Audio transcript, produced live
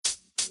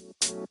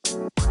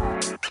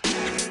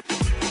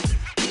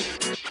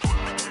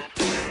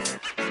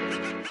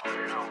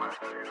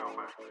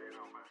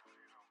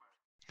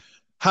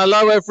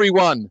Hello,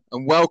 everyone,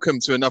 and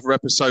welcome to another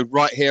episode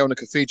right here on the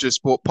Cathedral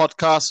Sport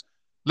podcast.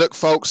 Look,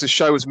 folks, the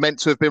show was meant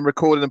to have been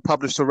recorded and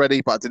published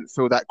already, but I didn't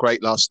feel that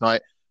great last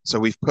night, so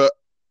we've put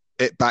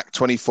it back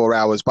 24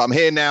 hours. But I'm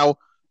here now,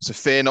 so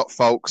fear not,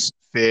 folks,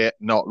 fear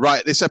not.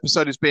 Right, this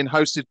episode is being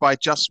hosted by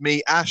just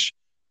me, Ash,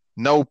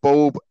 no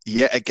Bulb.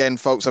 Yet again,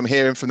 folks, I'm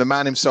hearing from the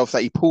man himself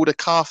that he pulled a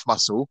calf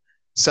muscle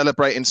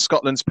celebrating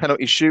Scotland's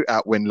penalty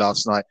shootout win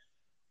last night.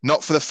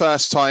 Not for the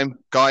first time,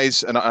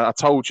 guys, and I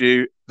told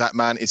you that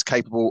man is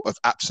capable of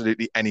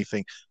absolutely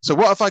anything. So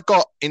what have I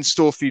got in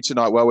store for you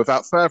tonight? Well,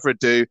 without further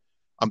ado,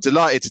 I'm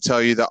delighted to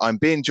tell you that I'm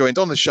being joined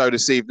on the show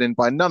this evening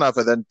by none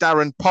other than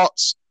Darren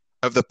Potts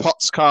of the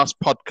Pottscast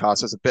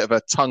podcast. That's a bit of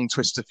a tongue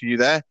twister for you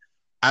there.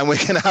 And we're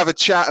going to have a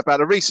chat about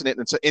the recent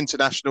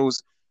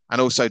internationals. And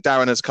also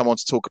Darren has come on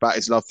to talk about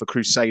his love for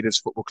Crusaders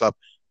Football Club.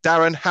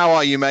 Darren, how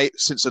are you, mate,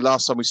 since the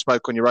last time we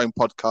spoke on your own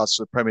podcast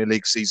for the Premier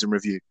League season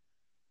review?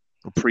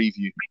 Or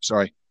preview,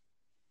 sorry.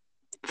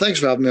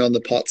 Thanks for having me on the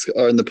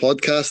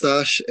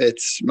podcast, Ash.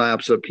 It's my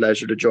absolute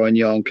pleasure to join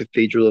you on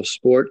Cathedral of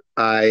Sport.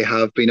 I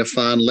have been a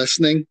fan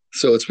listening,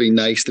 so it's been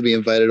nice to be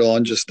invited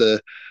on just to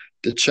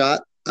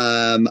chat.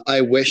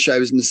 I wish I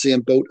was in the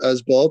same boat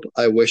as Bob.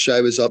 I wish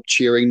I was up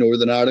cheering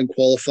Northern Ireland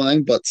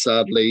qualifying, but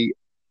sadly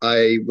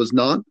I was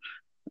not.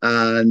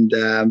 And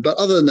but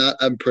other than that,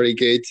 I'm pretty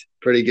good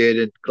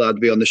and glad to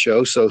be on the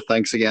show. So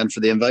thanks again for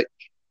the invite.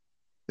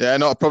 Yeah,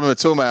 not a problem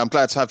at all, mate. I'm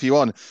glad to have you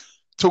on.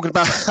 Talking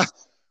about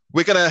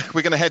we're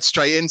gonna head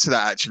straight into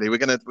that. Actually, we're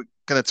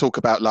gonna talk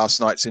about last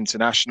night's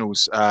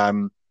internationals,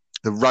 the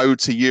road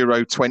to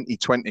Euro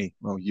 2020,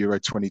 well, Euro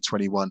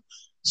 2021,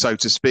 so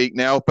to speak.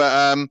 Now,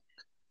 but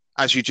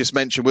as you just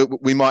mentioned,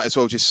 we might as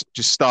well just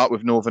start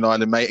with Northern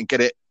Ireland, mate, and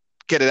get it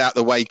out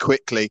the way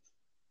quickly.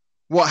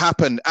 What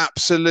happened?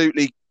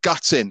 Absolutely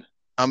gutting.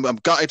 I'm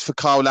gutted for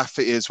Kyle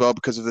Lafferty as well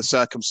because of the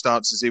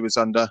circumstances he was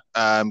under.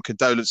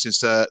 Condolences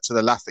to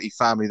the Lafferty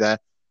family there.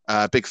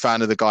 Big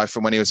fan of the guy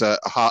from when he was a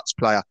Hearts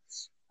player.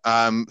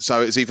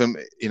 So it's even,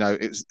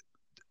 it was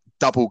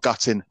double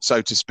gutting,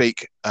 so to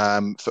speak,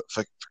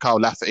 for Kyle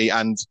Lafferty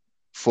and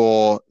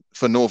for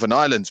Northern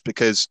Ireland,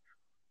 because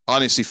I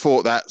honestly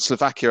thought that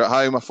Slovakia at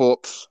home, I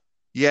thought,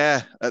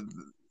 they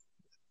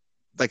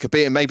could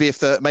beat him. Maybe if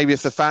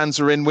the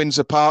fans were in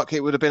Windsor Park, it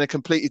would have been a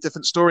completely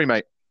different story,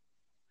 mate.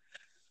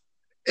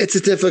 It's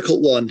a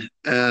difficult one.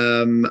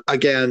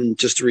 Again,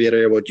 just to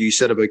reiterate what you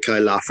said about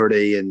Kyle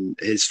Lafferty and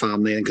his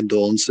family and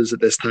condolences at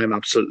this time,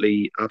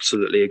 absolutely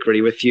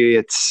agree with you.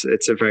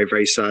 It's a very,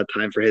 very sad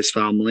time for his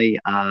family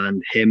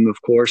and him,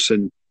 of course.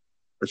 And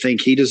I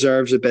think he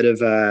deserves a bit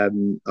of a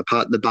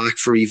pat in the back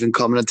for even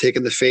coming and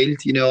taking the field,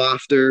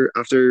 after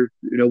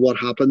what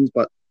happened.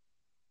 But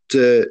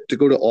to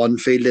go to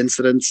on-field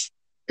incidents,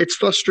 it's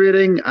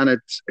frustrating and it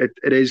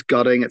is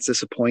gutting. It's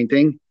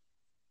disappointing.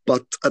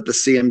 But at the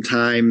same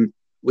time,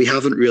 we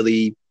haven't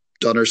really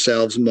done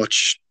ourselves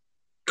much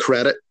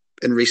credit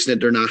in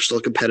recent international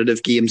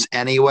competitive games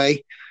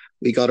anyway.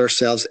 We got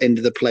ourselves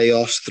into the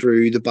playoffs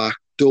through the back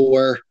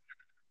door.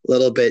 A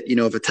little bit,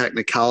 of a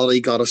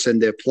technicality got us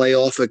into a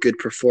playoff, a good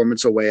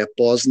performance away at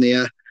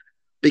Bosnia.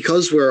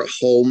 Because we're at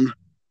home,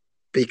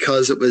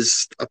 because it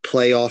was a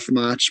playoff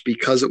match,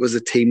 because it was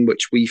a team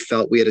which we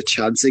felt we had a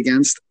chance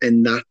against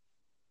in that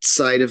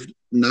side of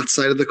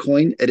the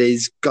coin, it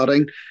is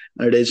gutting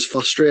and it is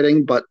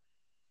frustrating. But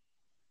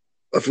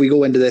if we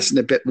go into this in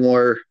a bit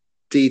more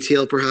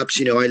detail, perhaps,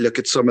 I look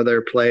at some of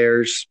their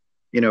players,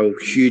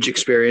 huge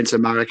experience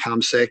in Marek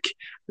Hamsik.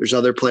 There's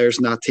other players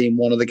in that team.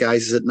 One of the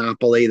guys is at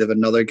Napoli. They have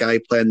another guy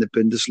playing the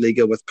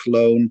Bundesliga with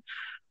Cologne,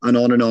 and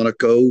on it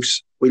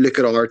goes. We look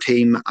at our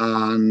team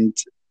and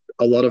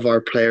a lot of our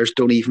players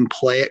don't even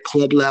play at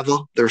club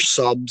level. They're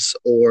subs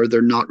or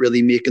they're not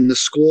really making the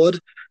squad.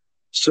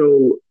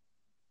 So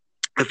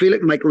I feel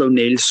like Michael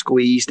O'Neill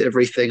squeezed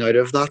everything out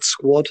of that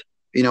squad.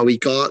 He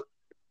got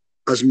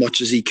as much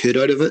as he could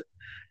out of it,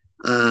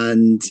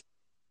 and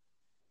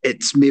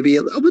it's maybe,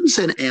 I wouldn't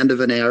say an end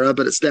of an era,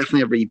 but it's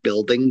definitely a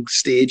rebuilding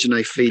stage. And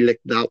I feel like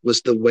that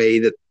was the way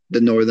that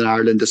the Northern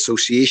Ireland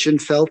Association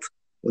felt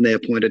when they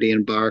appointed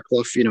Ian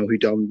Barclough, who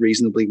done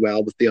reasonably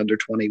well with the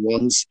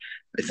under-21s.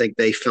 I think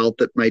they felt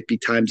that might be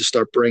time to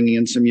start bringing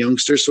in some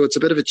youngsters. So it's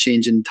a bit of a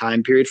change in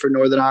time period for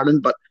Northern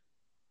Ireland. But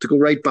to go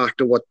right back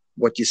to what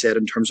you said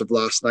in terms of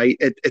last night,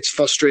 it's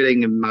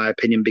frustrating in my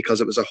opinion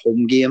because it was a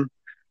home game.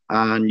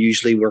 And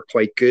usually we're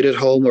quite good at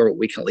home, or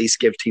we can at least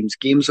give teams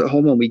games at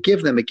home. And we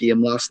give them a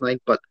game last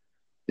night. But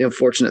the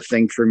unfortunate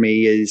thing for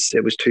me is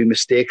it was two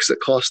mistakes that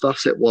cost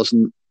us. It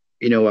wasn't,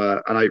 an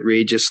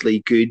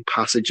outrageously good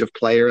passage of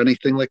play or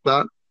anything like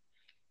that.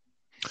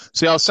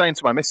 See, I was saying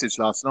to my missus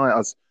last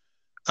night,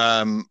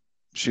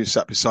 she was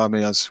sat beside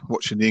me, I was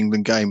watching the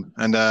England game.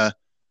 And I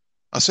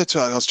said to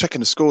her, I was checking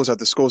the scores, I had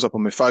the scores up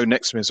on my phone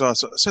next to me as well.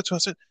 So I said to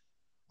her,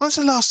 when's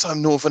the last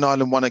time Northern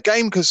Ireland won a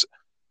game? Because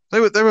they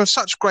were in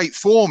such great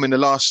form in the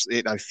last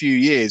few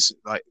years,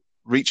 like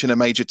reaching a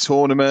major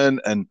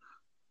tournament and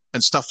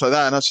and stuff like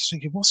that. And I was just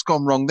thinking, what's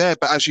gone wrong there?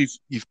 But as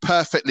you've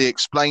perfectly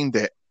explained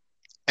it,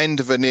 end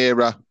of an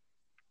era,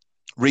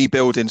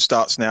 rebuilding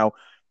starts now.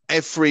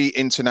 Every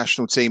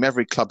international team,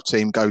 every club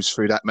team goes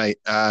through that, mate.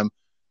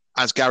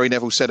 As Gary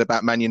Neville said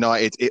about Man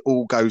United, it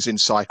all goes in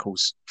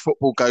cycles.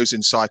 Football goes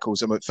in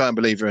cycles. I'm a firm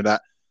believer in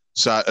that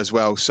as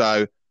well.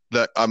 So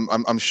look,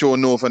 I'm sure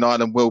Northern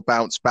Ireland will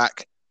bounce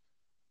back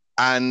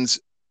and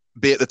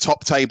be at the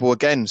top table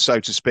again, so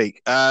to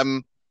speak.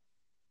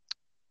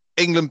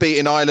 England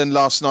beating Ireland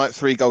last night,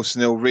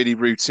 3-0, really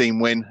routine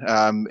win.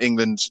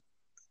 England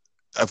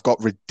have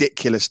got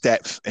ridiculous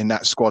depth in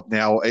that squad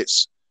now.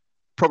 It's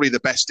probably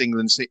the best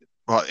England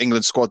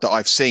squad that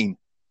I've seen,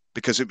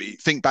 because if you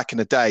think back in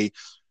the day,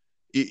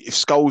 if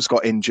Scholes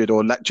got injured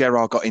or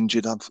Gerrard got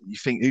injured, you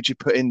think, who'd you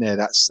put in there?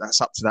 That's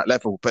up to that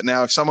level. But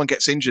now if someone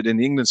gets injured in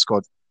the England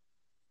squad,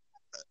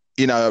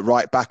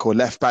 right back or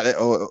left back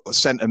or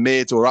centre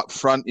mid or up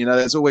front,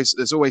 there's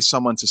always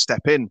someone to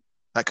step in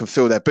that can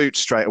fill their boots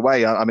straight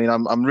away. I mean,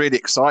 I'm really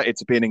excited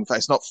to be in England.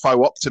 It's not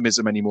faux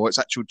optimism anymore. It's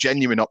actual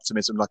genuine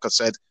optimism, like I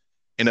said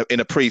in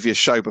a previous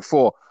show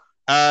before.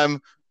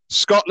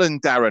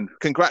 Scotland, Darren,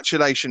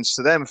 congratulations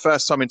to them.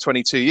 First time in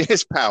 22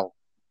 years, pal.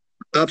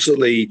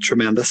 Absolutely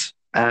tremendous.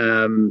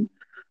 I'm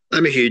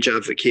a huge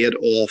advocate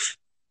of,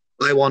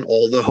 I want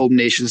all the home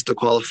nations to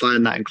qualify,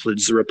 and that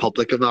includes the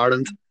Republic of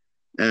Ireland.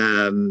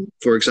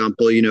 For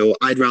example,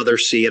 I'd rather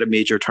see at a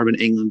major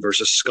tournament England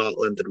versus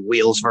Scotland and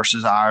Wales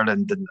versus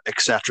Ireland and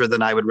etc.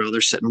 than I would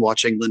rather sit and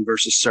watch England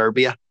versus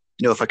Serbia.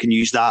 If I can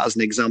use that as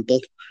an example.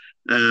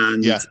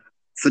 And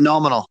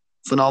phenomenal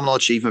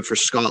achievement for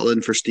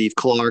Scotland, for Steve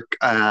Clarke.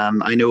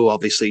 I know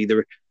obviously there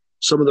were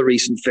some of the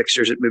recent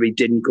fixtures that maybe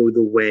didn't go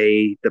the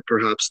way that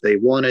perhaps they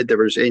wanted. There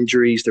was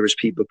injuries, there was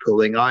people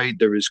pulling out,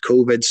 there was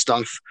COVID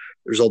stuff,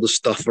 there's all the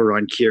stuff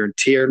around Kieran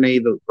Tierney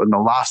on the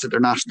last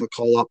international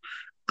call-up.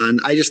 And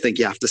I just think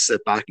you have to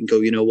sit back and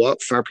go, you know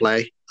what, fair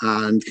play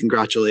and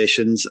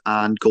congratulations,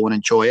 and go and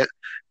enjoy it.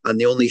 And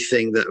the only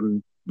thing that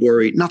I'm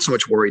not so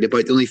much worried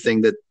about, the only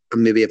thing that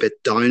I'm maybe a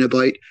bit down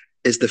about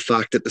is the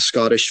fact that the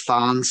Scottish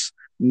fans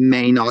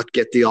may not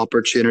get the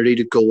opportunity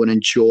to go and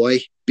enjoy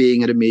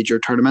being at a major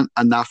tournament.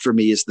 And that for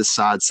me is the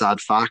sad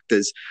fact.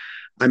 Is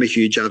I'm a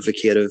huge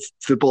advocate of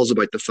football's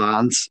about the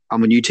fans.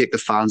 And when you take the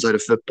fans out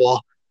of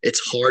football, it's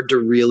hard to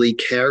really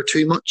care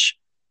too much.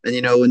 And,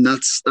 and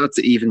that's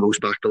even goes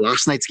back to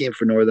last night's game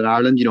for Northern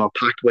Ireland, a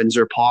packed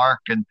Windsor Park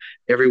and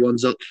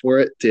everyone's up for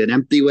it, to an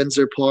empty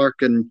Windsor Park.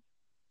 And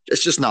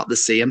it's just not the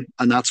same.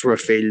 And that's where I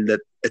feel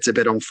that it's a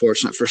bit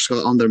unfortunate for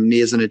Scotland. An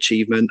amazing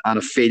achievement. And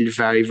I feel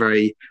very,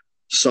 very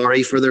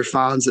sorry for their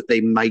fans that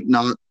they might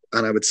not,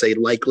 and I would say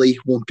likely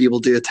won't be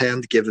able to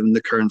attend given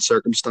the current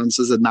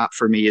circumstances. And that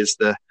for me is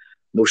the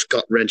most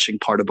gut-wrenching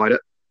part about it.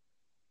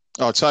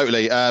 Oh,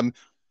 totally.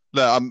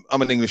 Look,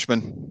 I'm an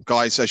Englishman,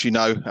 guys, as you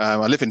know. I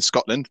live in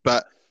Scotland,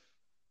 but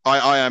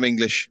I am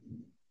English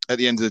at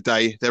the end of the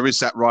day. There is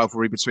that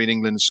rivalry between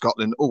England and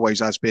Scotland, always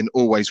has been,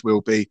 always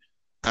will be,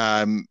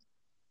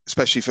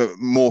 especially for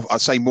more,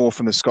 I'd say more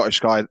from the Scottish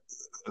guys.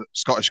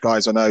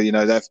 I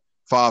know, their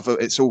father,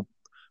 it's all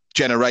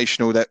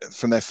generational, that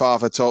from their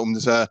father told them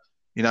that,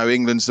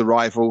 England's the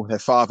rival, their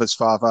father's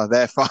father,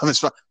 their father's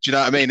father. Do you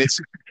know what I mean?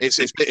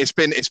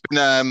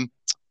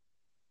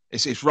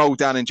 It's rolled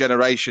down in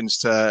generations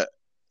to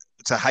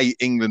hate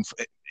England,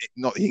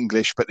 not the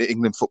English, but the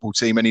England football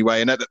team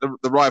anyway. And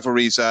the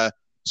rivalries are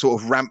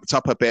sort of ramped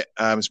up a bit,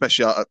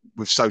 especially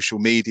with social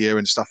media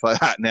and stuff like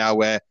that now,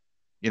 where,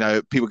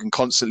 people can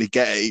constantly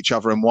get at each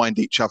other and wind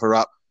each other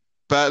up.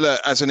 But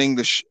look, as an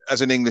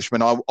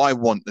Englishman, I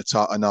want the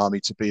Tartan Army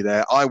to be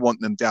there. I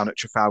want them down at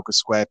Trafalgar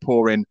Square,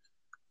 pouring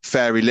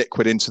fairy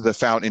liquid into the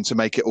fountain to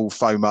make it all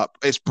foam up.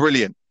 It's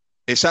brilliant.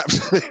 It's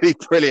absolutely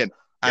brilliant.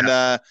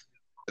 Yeah.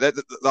 And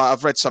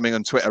I've read something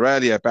on Twitter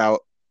earlier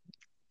about,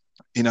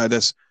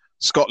 there's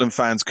Scotland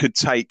fans could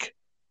take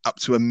up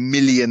to 1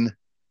 million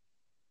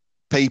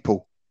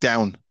people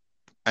down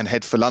and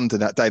head for London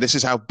that day. This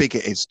is how big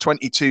it is.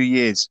 22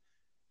 years.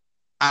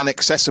 And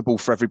accessible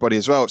for everybody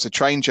as well. It's a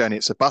train journey,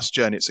 it's a bus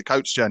journey, it's a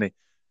coach journey.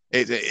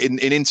 In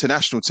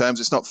international terms,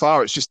 it's not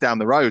far, it's just down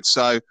the road.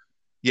 So,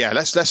 yeah,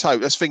 let's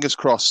hope, let's fingers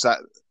crossed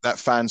that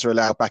fans are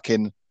allowed back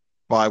in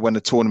by when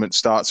the tournament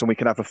starts and we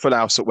can have a full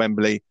house at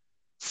Wembley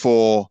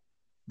for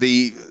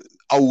the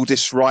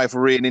oldest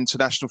rivalry in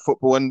international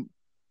football. And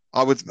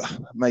I would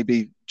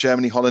maybe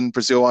Germany, Holland,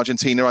 Brazil,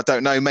 Argentina, I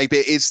don't know. Maybe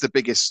it is the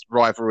biggest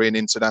rivalry in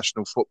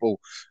international football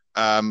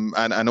and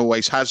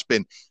always has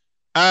been.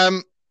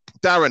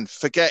 Darren,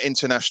 forget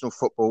international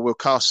football. We'll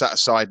cast that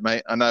aside,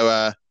 mate. I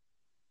know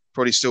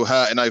probably still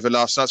hurting over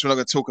last night, so we're not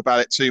going to talk about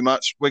it too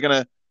much. We're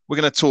gonna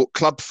talk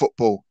club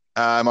football.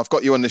 I've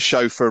got you on the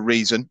show for a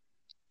reason,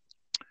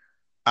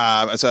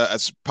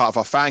 as part of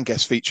our fan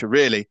guest feature,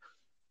 really.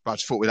 But I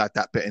just thought we'd add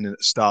that bit in at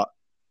the start.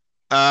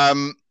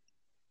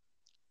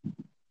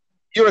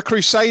 You're a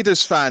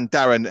Crusaders fan,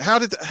 Darren. How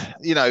did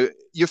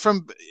you're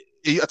from?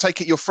 I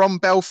take it you're from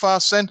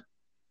Belfast, then?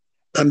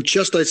 I'm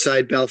just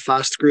outside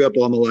Belfast. Grew up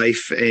all my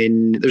life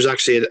in. There's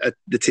actually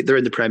they're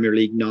in the Premier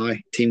League now.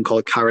 A team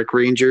called Carrick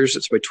Rangers.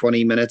 It's about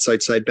 20 minutes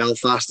outside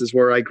Belfast. Is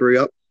where I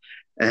grew up.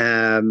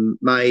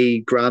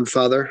 My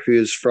grandfather, who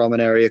is from an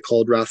area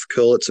called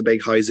Rathcoole, it's a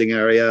big housing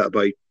area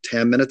about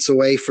 10 minutes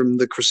away from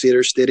the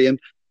Crusaders Stadium.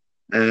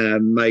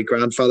 My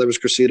grandfather was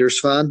Crusaders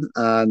fan,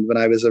 and when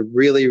I was a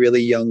really,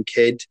 really young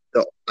kid,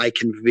 that I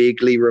can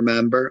vaguely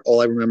remember, all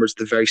I remember is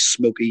the very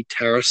smoky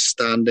terrace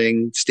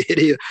standing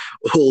stadium,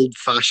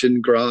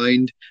 old-fashioned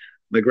ground.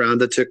 My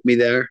granddad took me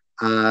there,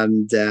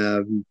 and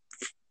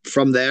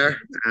from there,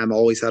 I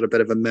always had a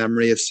bit of a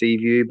memory of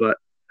Seaview, but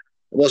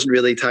it wasn't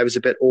really. I was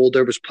a bit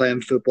older, was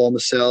playing football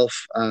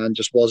myself, and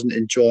just wasn't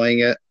enjoying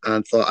it,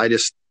 and thought I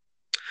just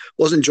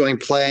wasn't enjoying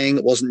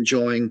playing, wasn't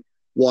enjoying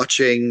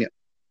watching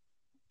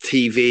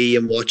TV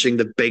and watching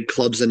the big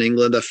clubs in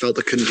England. I felt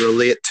I couldn't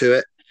relate to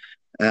it.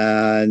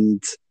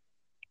 And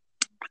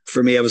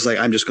for me, I was like,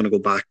 I'm just going to go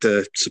back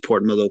to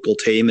supporting my local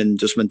team, and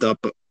just went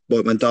up,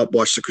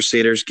 watched the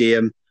Crusaders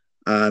game,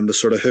 and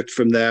was sort of hooked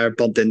from there,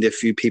 bumped into a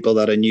few people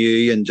that I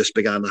knew and just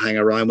began to hang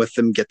around with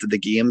them, get to the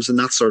games. And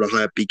that's sort of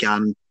how it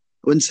began.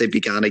 I wouldn't say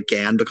began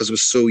again because I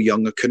was so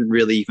young I couldn't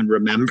really even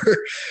remember,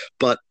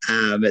 but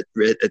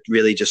it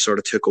really just sort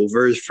of took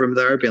over from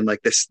there, being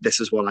like this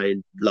is what I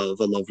love.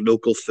 I love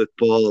local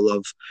football. I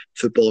love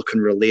football I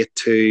can relate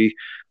to.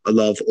 I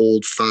love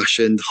old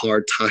fashioned,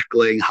 hard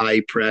tackling,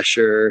 high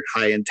pressure,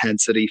 high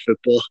intensity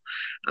football,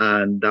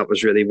 and that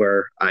was really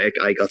where I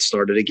got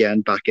started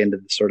again, back into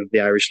the sort of the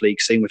Irish League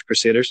scene with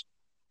Crusaders.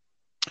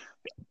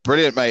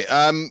 Brilliant, mate.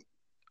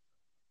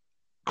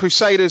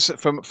 Crusaders,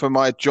 from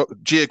my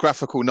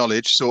geographical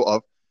knowledge, sort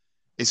of,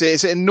 is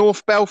it in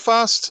North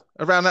Belfast,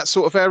 around that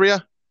sort of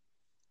area?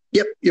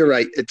 Yep, you're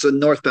right. It's in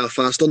North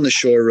Belfast on the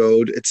Shore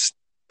Road. It's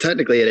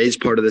technically, it is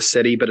part of the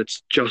city, but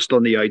it's just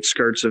on the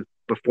outskirts of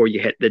before you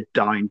hit the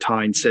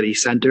downtown city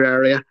centre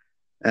area.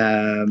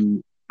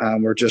 And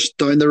we're just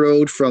down the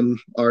road from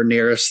our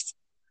nearest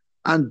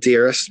and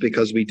dearest,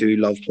 because we do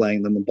love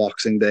playing them on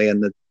Boxing Day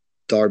and the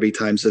derby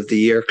times of the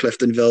year.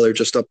 Cliftonville are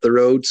just up the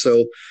road.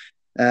 So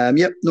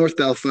yep, North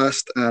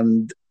Belfast.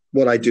 And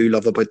what I do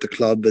love about the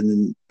club,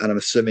 and I'm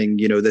assuming,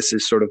 this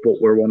is sort of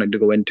what we're wanting to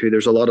go into,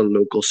 there's a lot of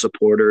local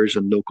supporters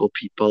and local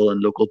people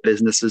and local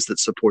businesses that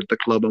support the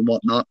club and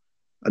whatnot.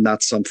 And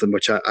that's something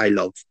which I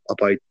love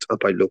about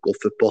local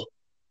football.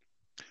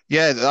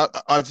 Yeah,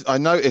 I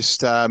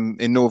noticed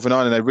in Northern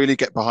Ireland they really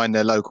get behind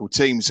their local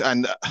teams.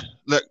 And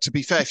look, to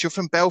be fair, if you're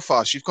from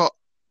Belfast, you've got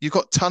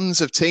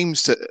tons of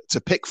teams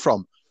to pick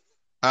from.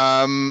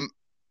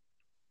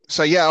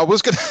 So yeah, I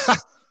was gonna.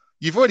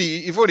 You've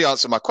already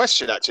answered my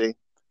question, actually.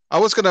 I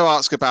was going to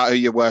ask about who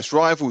your worst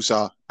rivals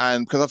are,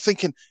 and because I'm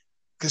thinking,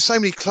 because so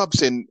many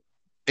clubs in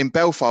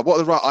Belfast.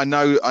 I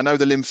know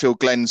the Linfield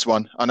Glens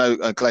one. I know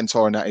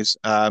Glentoran, that is.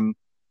 Linfield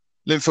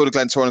and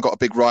Glentoran got a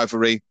big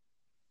rivalry.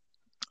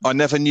 I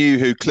never knew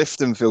who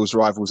Cliftonville's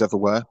rivals ever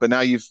were, but now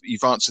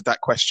you've answered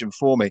that question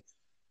for me.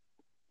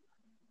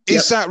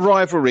 Is that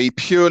rivalry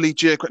purely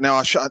geographical? Now,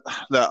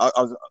 I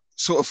was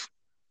sort of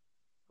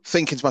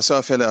thinking to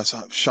myself earlier,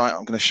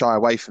 I'm going to shy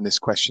away from this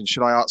question.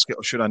 Should I ask it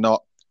or should I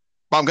not?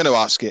 But I'm going to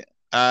ask it.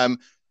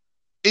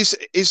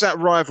 Is that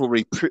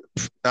rivalry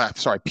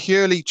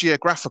purely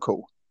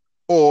geographical,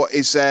 or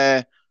is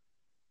there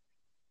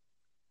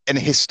an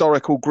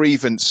historical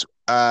grievance,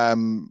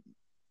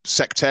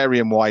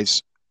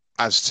 sectarian-wise,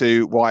 as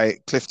to why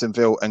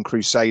Cliftonville and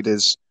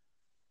Crusaders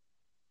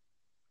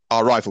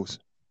are rivals?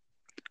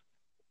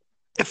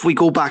 If we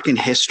go back in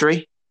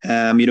history,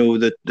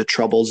 the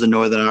Troubles in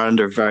Northern Ireland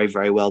are very,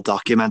 very well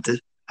documented.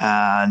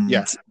 And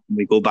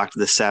we go back to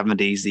the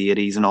 70s, the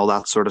 80s and all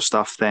that sort of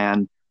stuff,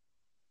 then,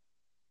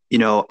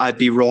 I'd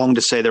be wrong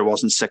to say there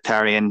wasn't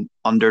sectarian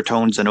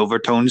undertones and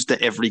overtones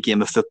to every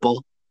game of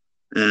football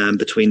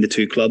between the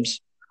two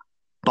clubs.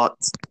 But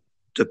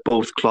to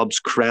both clubs'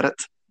 credit,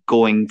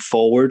 going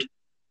forward,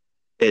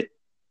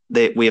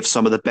 we have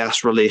some of the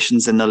best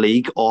relations in the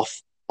league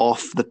off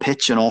the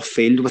pitch and off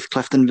field with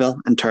Cliftonville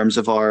in terms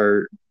of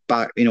our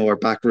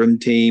backroom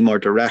team, our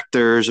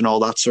directors and all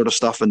that sort of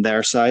stuff on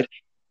their side.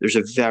 There's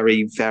a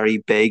very, very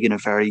big and a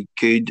very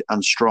good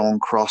and strong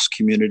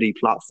cross-community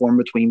platform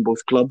between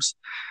both clubs,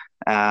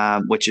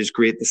 which is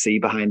great to see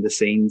behind the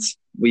scenes.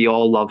 We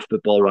all love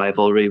football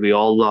rivalry. We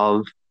all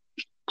love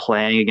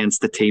playing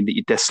against the team that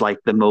you dislike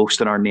the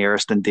most and our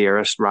nearest and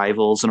dearest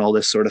rivals and all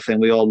this sort of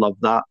thing. We all love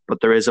that. But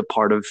there is a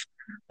part of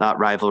that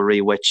rivalry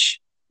which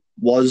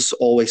was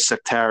always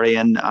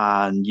sectarian,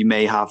 and you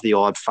may have the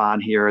odd fan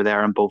here or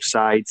there on both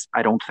sides.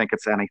 I don't think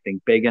it's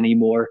anything big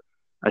anymore.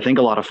 I think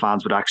a lot of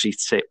fans would actually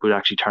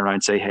turn around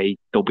and say, hey,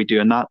 don't be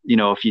doing that.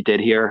 If you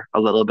did hear a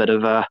little bit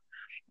of a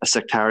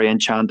sectarian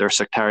chant or a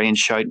sectarian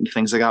shout and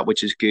things like that,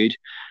 which is good.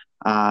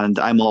 And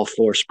I'm all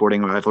for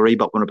sporting rivalry,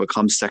 but when it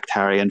becomes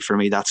sectarian, for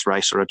me, that's where I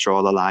sort of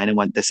draw the line and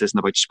went, this isn't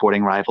about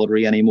sporting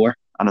rivalry anymore,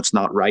 and it's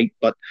not right.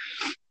 But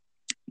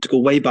to go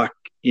way back,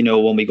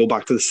 when we go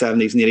back to the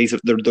 70s and 80s,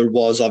 there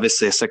was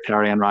obviously a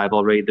sectarian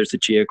rivalry. There's a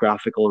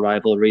geographical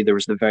rivalry. There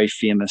was the very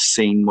famous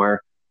scene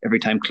where Every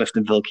time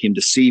Cliftonville came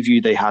to Seaview,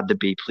 they had to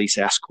be police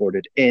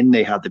escorted in.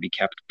 They had to be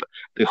kept.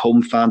 The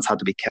home fans had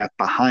to be kept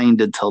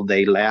behind until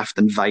they left,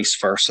 and vice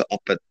versa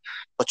up at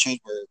Butchie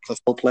where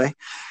Cliftonville play.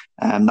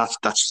 And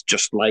that's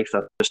just life.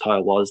 That's just how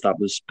it was. That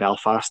was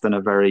Belfast in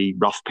a very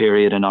rough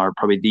period in our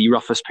probably the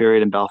roughest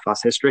period in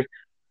Belfast history.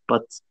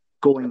 But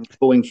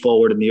going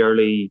forward in the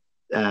early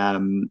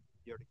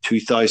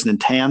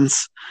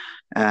 2010s,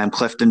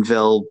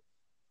 Cliftonville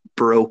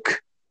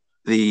broke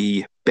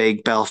the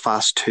big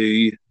Belfast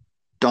 2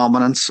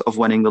 dominance of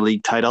winning the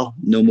league title.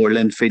 No more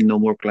Linfield, no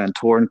more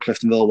Glentoran.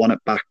 Cliftonville won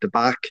it back to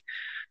back.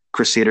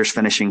 Crusaders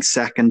finishing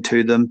second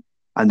to them.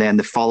 And then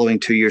the following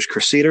 2 years,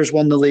 Crusaders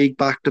won the league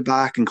back to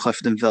back, and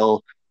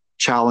Cliftonville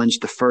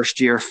challenged the first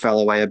year, fell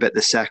away a bit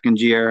the second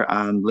year,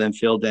 and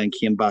Linfield then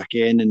came back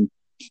in. And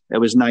it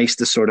was nice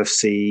to sort of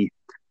see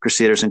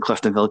Crusaders and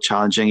Cliftonville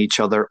challenging each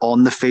other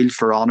on the field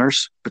for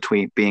honours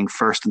between being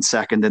first and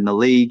second in the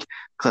league.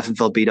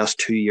 Cliftonville beat us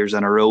 2 years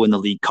in a row in the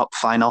League Cup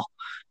final.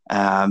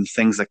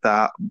 Things like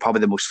that.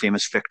 Probably the most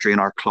famous victory in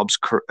our club's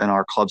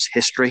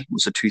history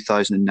was the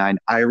 2009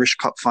 Irish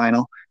Cup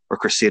final, where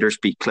Crusaders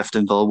beat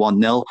Cliftonville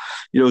 1-0.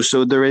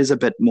 So there is a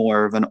bit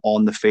more of an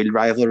on-the-field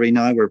rivalry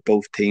now, where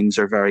both teams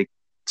are very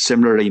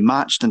similarly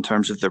matched in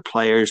terms of their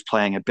players,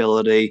 playing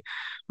ability,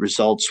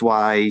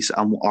 results-wise,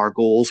 and our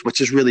goals,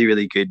 which is really,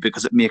 really good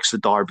because it makes the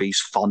derbies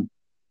fun,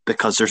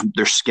 because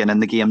there's skin in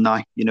the game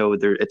now.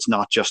 It's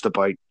not just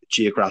about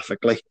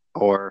geographically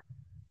or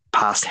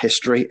past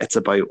history. It's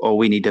about,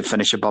 we need to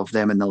finish above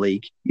them in the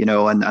league,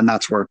 and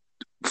that's where,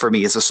 for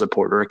me as a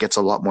supporter, it gets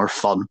a lot more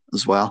fun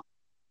as well.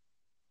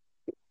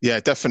 Yeah,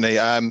 definitely.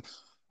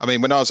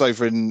 When I was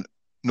over in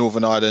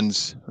Northern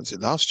Ireland, was it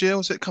last year? Or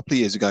was it a couple of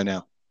years ago now?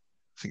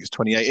 I think it's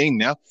 2018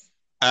 now.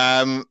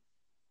 I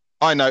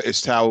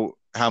noticed how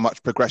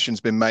much progression's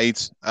been made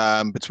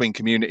between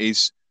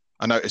communities.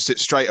 I noticed it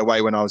straight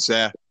away when I was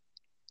there.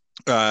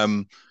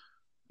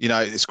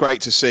 It's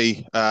great to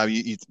see.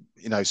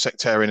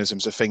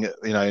 Sectarianism's a thing.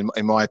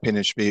 In my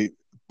opinion, should be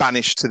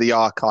banished to the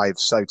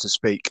archives, so to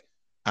speak,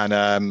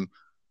 and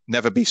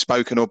never be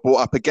spoken or brought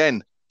up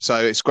again. So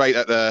it's great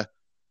that the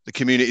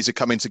communities are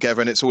coming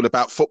together, and it's all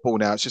about football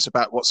now. It's just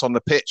about what's on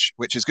the pitch,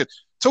 which is good.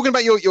 Talking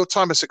about your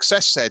time of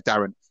success there,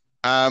 Darren.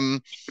 I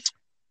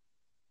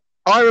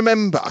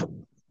remember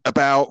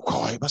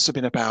it must have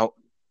been about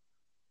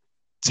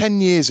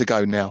 10 years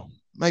ago now,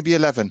 maybe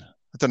 11.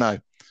 I don't know,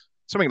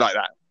 something like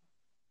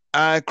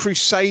that.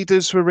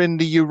 Crusaders were in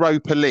the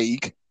Europa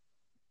League,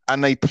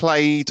 and they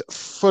played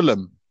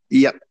Fulham.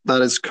 Yep,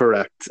 that is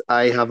correct.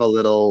 I have a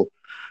little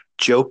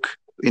joke,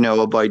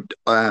 about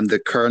the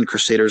current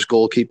Crusaders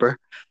goalkeeper.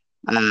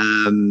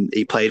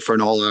 He played for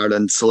an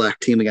All-Ireland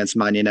select team against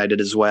Man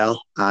United as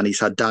well, and he's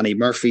had Danny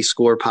Murphy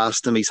score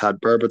past him, he's had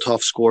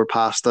Berbatov score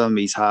past him,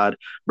 he's had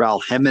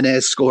Raul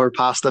Jimenez score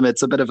past him.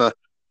 It's a bit of a,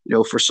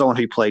 for someone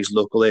who plays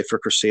locally for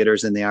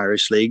Crusaders in the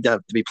Irish League,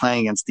 to be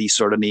playing against these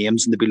sort of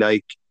names and to be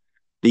like,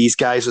 these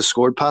guys have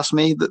scored past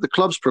me. The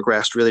club's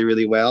progressed really,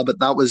 really well, but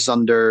that was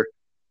under, I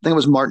think it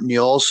was Martin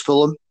Yaw's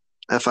Fulham,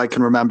 if I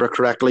can remember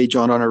correctly.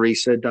 John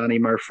Onorisa, Danny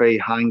Murphy,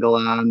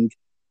 Hangeland,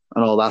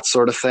 and all that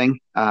sort of thing.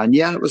 And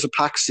yeah, it was a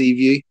packed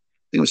Seaview. I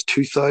think it was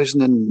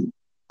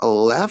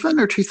 2011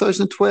 or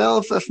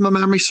 2012, if my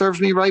memory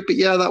serves me right. But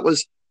yeah, that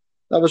was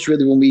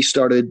really when we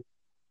started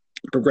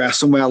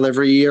progressing well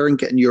every year and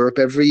getting Europe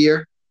every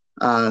year.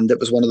 And it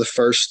was one of the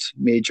first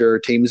major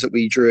teams that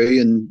we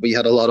drew, and we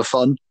had a lot of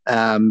fun,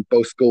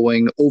 both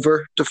going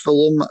over to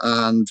Fulham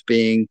and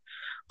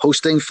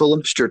hosting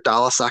Fulham. Stuart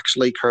Dallas,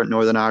 actually, current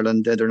Northern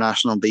Ireland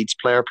international Leeds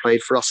player,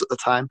 played for us at the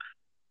time.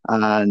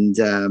 And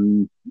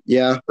it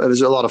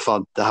was a lot of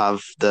fun to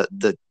have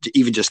the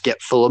even just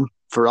get Fulham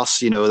for us.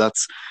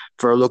 That's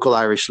for a local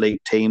Irish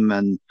League team,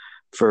 and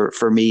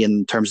for me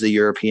in terms of the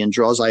European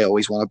draws, I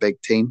always want a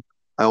big team.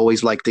 I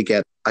always like to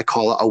get, I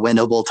call it a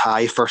winnable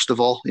tie. First of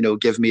all,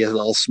 give me a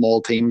little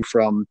small team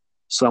from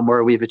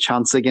somewhere we have a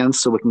chance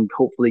against, so we can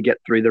hopefully get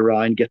through the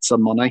round, get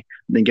some money,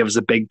 and then give us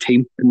a big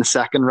team in the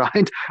second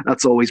round.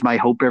 That's always my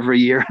hope every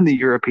year in the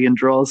European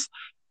draws.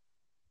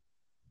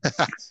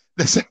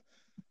 Listen,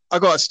 I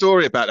got a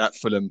story about that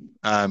Fulham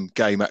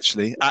game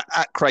actually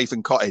at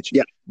Craven Cottage.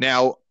 Yeah.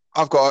 Now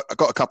I've got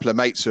a couple of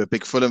mates who are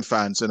big Fulham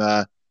fans,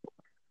 and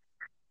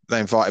they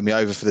invited me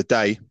over for the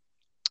day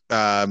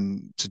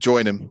to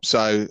join them.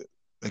 So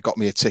they got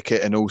me a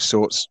ticket and all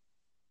sorts.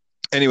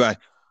 Anyway,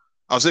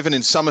 I was living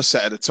in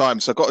Somerset at the time,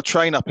 so I got a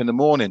train up in the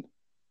morning,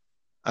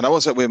 and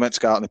we were meant to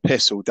go out on the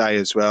piss all day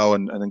as well,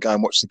 and then go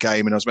and watch the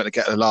game. And I was meant to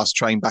get the last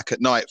train back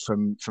at night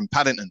from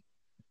Paddington.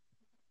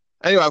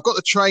 Anyway, I've got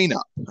the train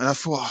up, and I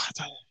thought,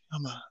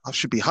 I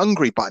should be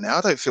hungry by now.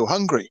 I don't feel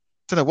hungry.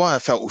 Don't know why I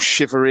felt all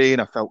shivery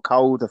and I felt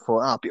cold. I thought,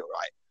 I'll be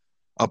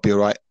all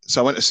right.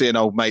 So I went to see an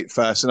old mate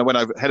first, and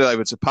I headed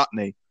over to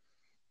Putney.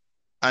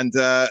 And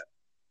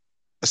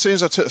as soon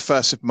as I took the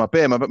first sip of my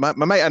beer, my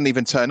mate hadn't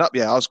even turned up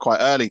yet. I was quite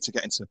early to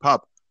get into the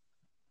pub.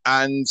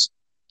 And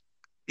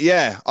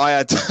yeah, I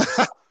had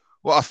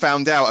what I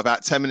found out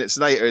about 10 minutes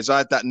later is I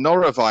had that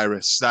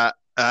norovirus, that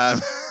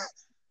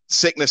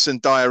sickness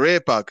and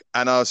diarrhea bug.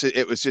 And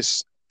it was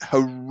just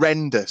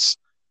horrendous.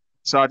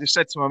 So I just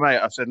said to my mate,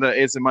 I said, look,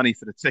 here's the money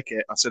for the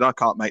ticket. I said, I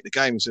can't make the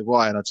game. He said,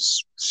 why? And I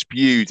just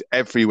spewed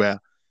everywhere.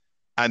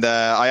 And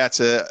I had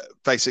to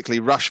basically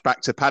rush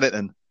back to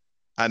Paddington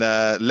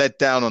and led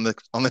down on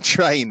the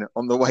train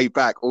on the way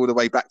back, all the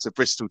way back to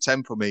Bristol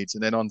Templemeads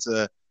and then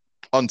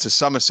onto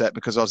Somerset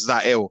because I was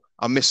that ill.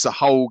 I missed the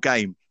whole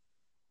game.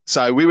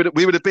 So we would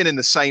have been in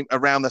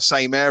around the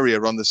same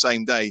area on the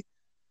same day.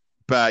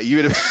 But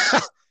you'd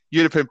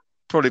have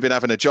probably been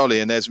having a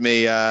jolly, and there's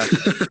me out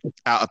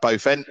of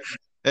both ends.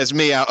 There's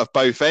me out of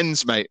both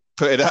ends, mate.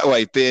 Put it that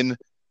way, being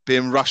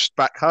rushed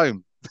back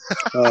home.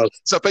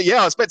 But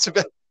yeah, I was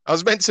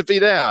meant to be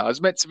there. I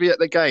was meant to be at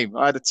the game.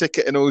 I had a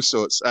ticket and all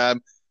sorts.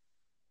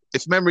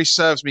 If memory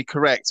serves me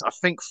correct, I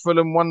think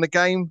Fulham won the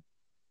game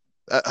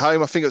at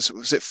home. I think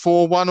was it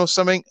 4-1 or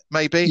something,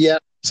 maybe? Yeah.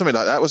 Something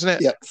like that, wasn't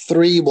it? Yeah,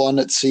 3-1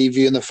 at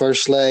Seaview in the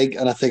first leg,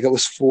 and I think it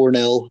was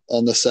 4-0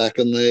 on the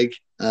second leg.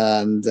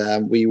 And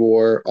we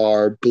wore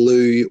our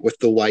blue with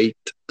the white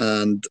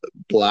and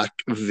black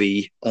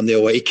V on the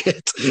away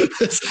kit.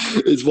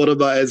 It's one of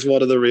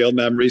the real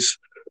memories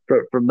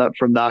from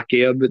that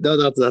game. But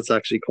no, that's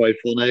actually quite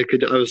funny.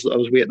 I was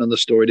waiting on the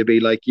story to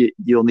be like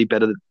you only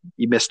betted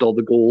you missed all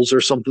the goals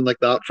or something like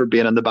that for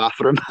being in the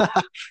bathroom.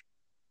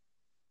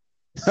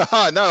 No,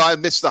 I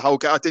missed the whole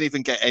game. I didn't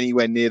even get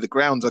anywhere near the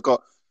ground. I went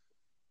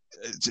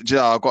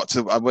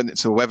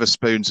to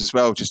Weatherspoons as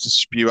well just to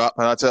spew up,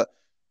 and I had to.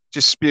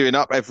 Just spewing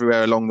up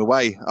everywhere along the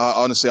way.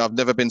 Honestly, I've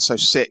never been so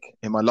sick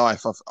in my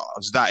life. I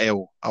was that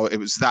ill. It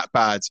was that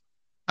bad.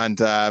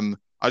 And I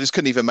just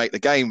couldn't even make the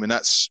game. And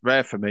that's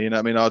rare for me.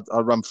 I mean, I'd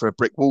run for a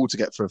brick wall to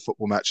get for a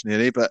football match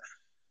nearly. But,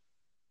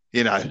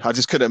 I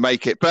just couldn't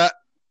make it. But,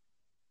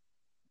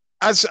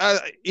 as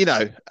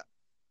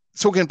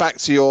talking back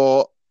to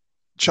your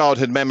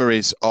childhood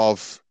memories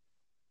of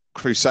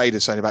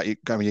Crusaders, saying about you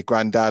going with your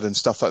granddad and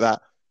stuff like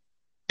that,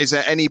 is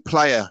there any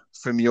player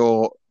from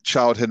your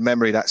childhood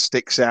memory that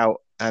sticks out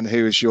and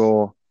who is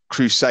your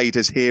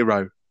Crusaders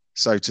hero,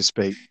 so to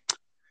speak?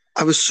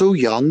 I was so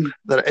young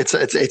that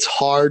it's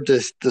hard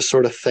to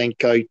sort of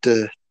think out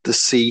to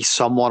see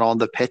someone on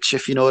the pitch,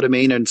 if you know what I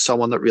mean, and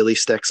someone that really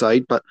sticks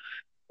out. But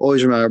I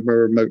always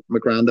remember my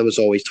granddad was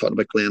always talking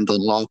about Glenn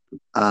Dunlop,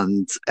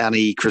 and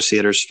any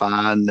Crusaders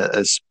fan that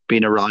has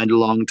been around a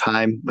long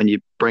time, when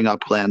you bring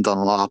up Glenn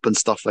Dunlop and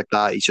stuff like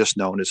that, he's just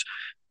known as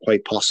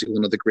quite possibly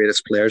one of the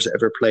greatest players that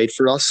ever played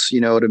for us,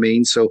 you know what I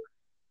mean? So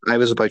I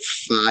was about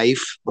 5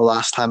 the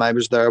last time I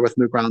was there with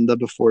my granddad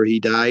before he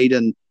died.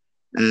 And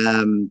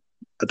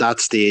at that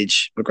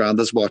stage, my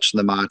granddad's watching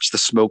the match, the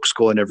smoke's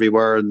going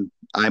everywhere, and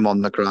I'm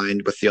on the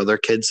ground with the other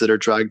kids that are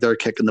dragged there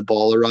kicking the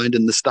ball around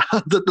in the stand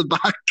at the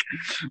back.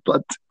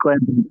 But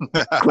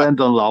Glenn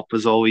Dunlop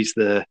was always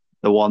the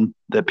one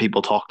that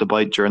people talked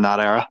about during that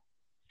era.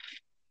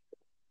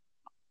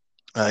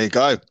 There you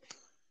go.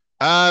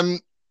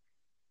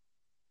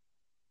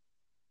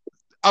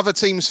 Other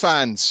teams'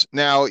 fans.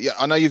 Now,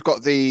 I know you've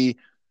got the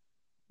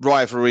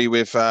rivalry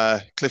with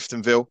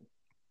Cliftonville,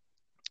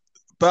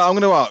 but I'm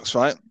going to ask,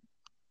 right?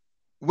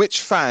 Which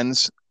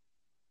fans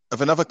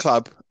of another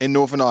club in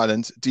Northern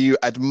Ireland do you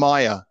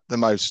admire the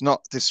most?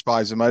 Not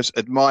despise the most,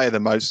 admire the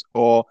most,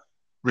 or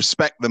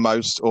respect the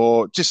most,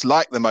 or just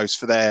like the most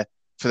for their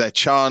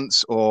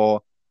chants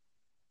or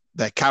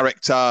their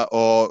character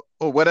or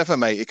whatever,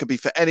 mate. It could be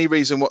for any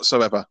reason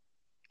whatsoever.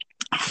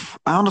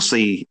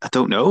 Honestly, I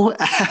don't know.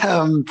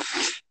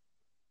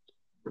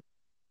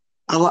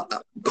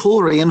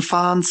 Coleraine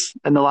fans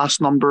in the last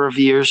number of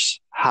years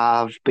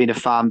have been a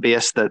fan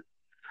base that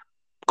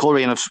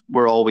Coleraine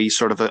were always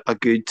sort of a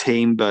good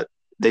team, but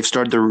they've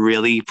started to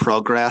really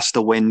progress,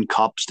 to win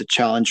cups, to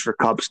challenge for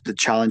cups, to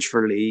challenge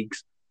for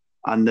leagues.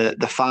 And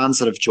the fans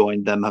that have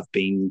joined them have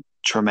been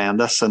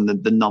tremendous, and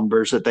the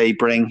numbers that they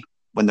bring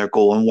when they're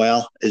going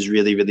well is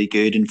really, really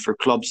good. And for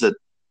clubs that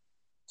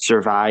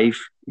survive,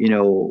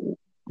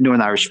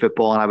 Northern Irish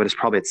football, and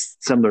it's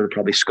similar to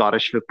probably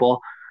Scottish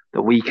football,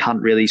 that we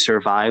can't really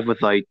survive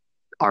without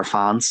our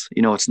fans.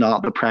 It's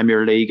not the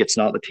Premier League, it's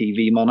not the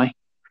TV money.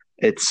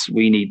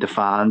 We need the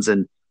fans,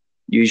 and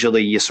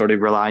usually you sort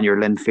of rely on your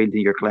Linfield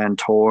and your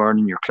Glentoran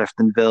and your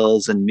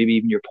Cliftonvilles and maybe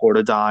even your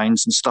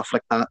Portadowns and stuff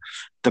like that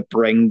to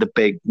bring the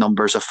big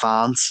numbers of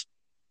fans.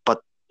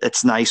 But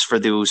it's nice for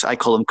those, I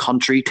call them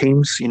country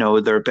teams.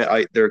 They're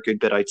a good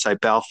bit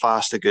outside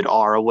Belfast, a good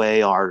hour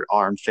away, hour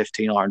and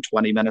 15, hour and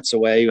 20 minutes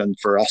away. And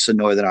for us in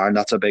Northern Ireland,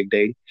 that's a big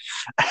deal.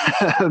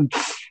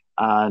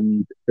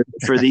 And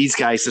for these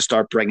guys to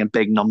start bringing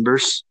big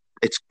numbers,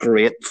 it's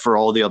great for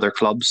all the other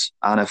clubs.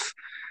 And if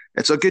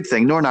it's a good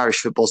thing, Northern Irish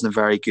football is in a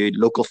very good,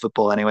 local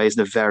football anyway, is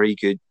in a very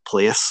good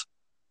place.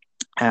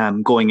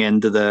 Going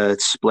into the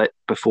split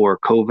before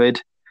COVID,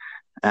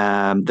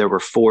 there were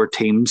 4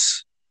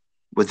 teams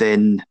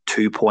within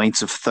 2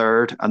 points of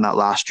third and that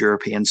last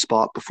European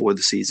spot before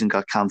the season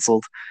got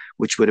cancelled,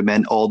 which would have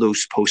meant all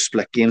those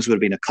post-split games would have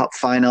been a cup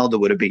final. There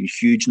would have been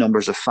huge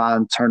numbers of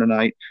fans turning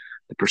out.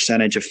 The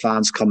percentage of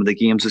fans coming to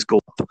games is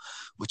going up,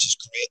 which is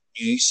great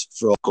news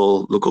for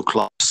local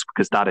clubs,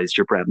 because that is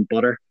your bread and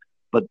butter.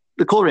 But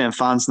the Coleraine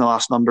fans in the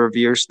last number of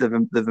years,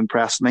 they've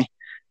impressed me.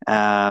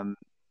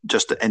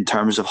 just in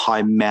terms of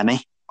how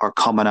many are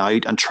coming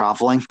out and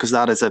travelling, because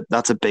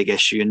that's a big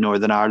issue in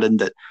Northern Ireland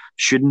that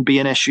shouldn't be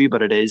an issue,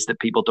 but it is, that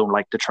people don't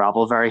like to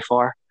travel very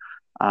far.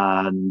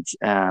 And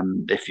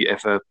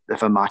if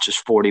a match is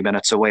 40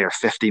 minutes away or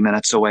 50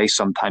 minutes away,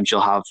 sometimes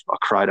you'll have a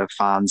crowd of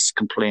fans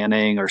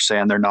complaining or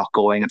saying they're not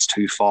going, it's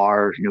too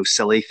far,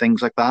 silly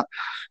things like that.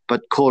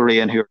 But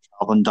Coleraine, who are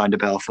travelling down to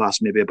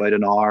Belfast maybe about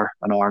an hour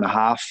and a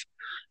half,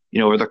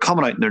 they're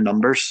coming out in their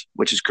numbers,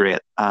 which is great.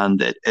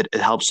 And it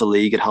helps the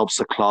league, it helps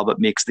the club, it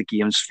makes the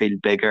games feel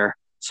bigger.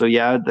 So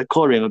yeah, the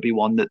Coleraine would be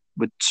one that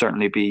would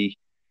certainly be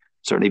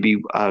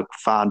a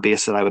fan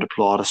base that I would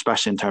applaud,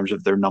 especially in terms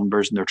of their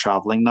numbers and their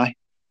travelling now.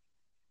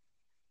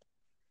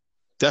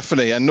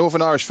 Definitely. And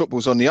Northern Irish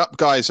football's on the up,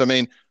 guys. I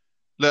mean,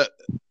 look,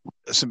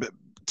 some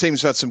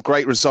teams have had some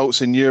great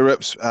results in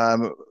Europe,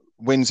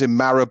 wins in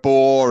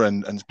Maribor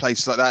and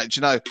places like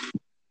that.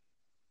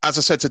 As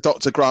I said to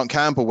Dr. Grant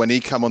Campbell when he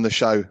came on the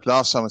show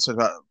last time, I said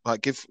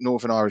about give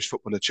Northern Irish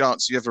football a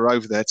chance. If you're ever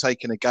over there,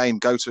 taking a game,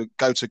 go to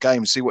a game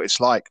and see what it's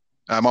like.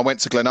 I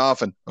went to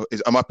Glenavon.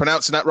 Am I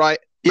pronouncing that right?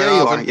 Yeah, Glenavon?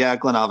 You are. Yeah,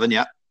 Glenavon,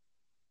 yeah.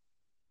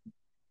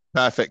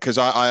 Perfect, because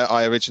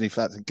I originally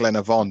thought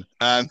Glenavon.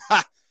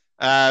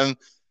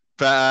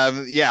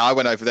 Yeah, I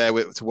went over there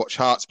to watch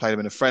Hearts play them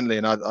in a friendly,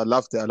 and I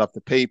loved it. I loved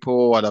the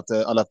people. I loved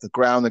the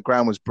ground. The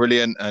ground was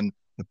brilliant, and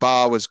the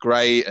bar was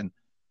great. And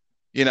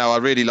I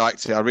really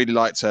liked it. I really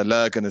liked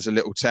Lurgan as a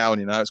little town.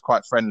 It's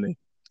quite friendly.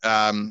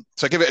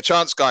 So give it a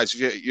chance, guys,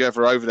 if you're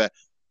ever over there.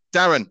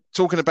 Darren,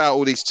 talking about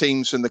all these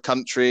teams from the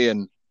country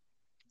and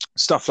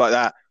stuff like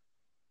that,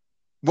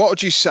 what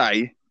would you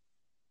say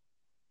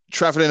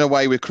travelling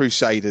away with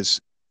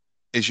Crusaders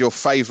is your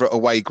favourite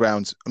away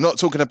ground? I'm not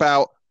talking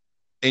about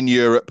in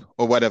Europe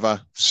or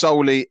whatever,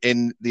 solely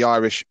in the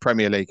Irish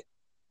Premier League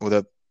or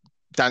the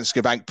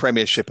Danske Bank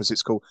Premiership, as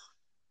it's called.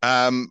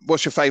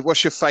 What's your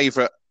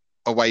favourite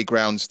away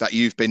grounds that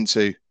you've been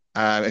to?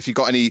 If you've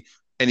got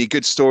any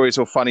good stories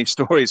or funny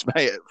stories,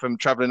 mate, from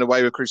travelling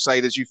away with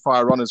Crusaders, you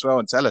fire on as well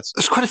and tell us.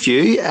 There's quite a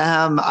few.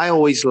 I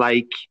always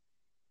like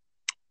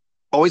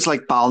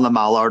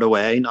Ballina-Mallard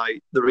away. Now,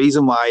 the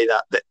reason why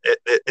that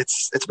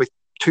it's about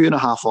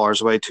 2.5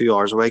 hours away, 2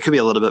 hours away. It could be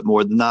a little bit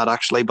more than that,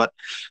 actually, but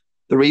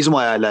the reason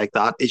why I like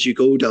that is you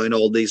go down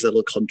all these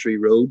little country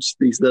roads,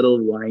 these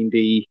little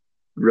windy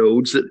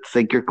roads that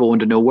think you're going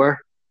to nowhere.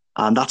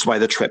 And that's why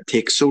the trip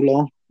takes so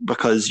long,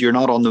 because you're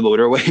not on the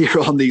motorway,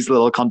 you're on these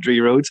little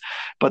country roads.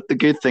 But the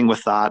good thing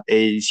with that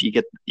is you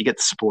get the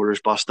supporters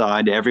bus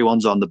down,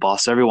 everyone's on the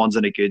bus, everyone's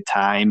in a good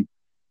time.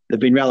 They've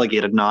been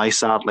relegated now,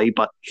 sadly,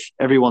 but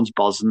everyone's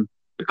buzzing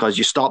because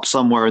you stop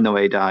somewhere on the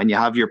way down, you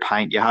have your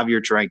pint, you have your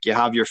drink, you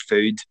have your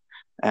food.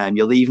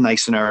 You leave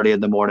nice and early in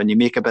the morning, you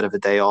make a bit of a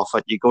day off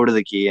it, you go to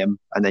the game,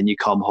 and then you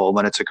come home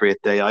and it's a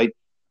great day out.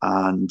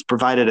 And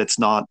provided it's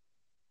not,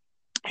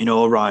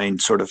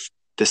 around sort of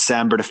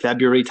December to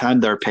February time,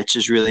 their pitch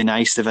is really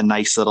nice. They have a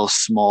nice little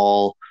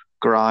small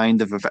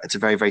ground. It's a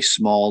very, very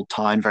small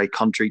town, very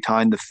country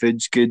town. The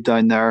food's good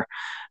down there.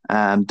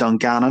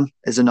 Dungannon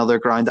is another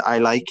ground that I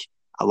like.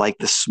 I like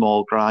the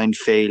small ground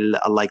feel.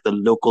 I like the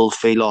local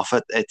feel of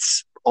it.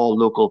 It's all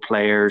local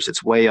players.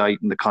 It's way out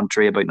in the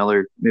country,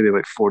 maybe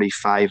about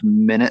 45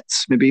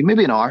 minutes, maybe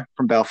an hour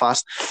from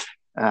Belfast,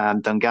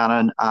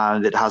 Dungannon,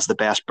 and it has the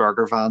best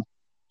burger van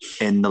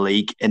in the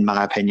league, in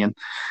my opinion.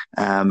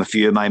 A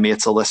few of my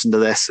mates will listen to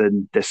this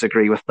and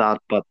disagree with that,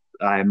 but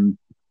I'm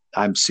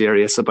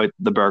serious about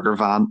the burger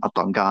van at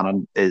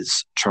Dungannon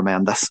is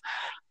tremendous.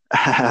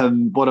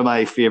 One of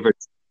my favourite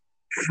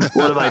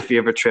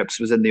trips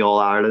was in the All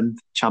Ireland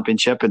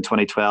Championship in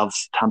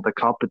 2012's Tanta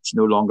Cup. It's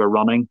no longer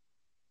running,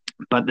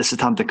 but this is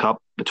Tanta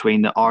Cup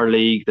between our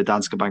league, the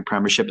Danske Bank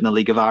Premiership, and the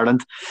League of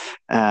Ireland.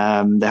 They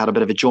had a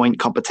bit of a joint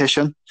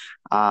competition,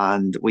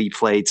 and we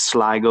played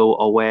Sligo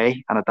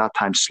away. And at that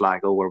time,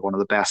 Sligo were one of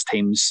the best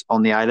teams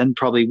on the island.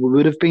 Probably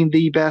would have been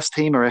the best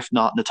team, or if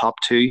not in the top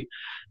two.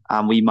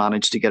 And we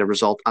managed to get a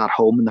result at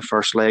home in the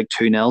first leg,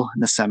 2-0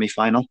 in the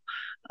semi-final.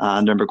 And I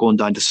remember going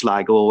down to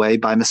Sligo away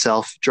by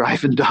myself,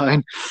 driving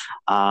down,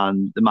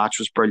 and the match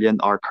was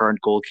brilliant. Our current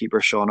goalkeeper,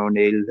 Sean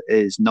O'Neill,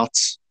 is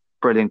nuts,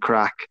 brilliant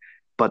crack.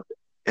 But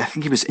I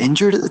think he was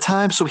injured at the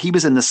time, so he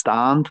was in the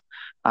stand,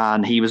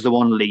 and he was the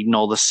one leading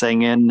all the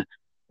singing,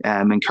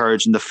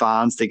 encouraging the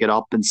fans to get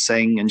up and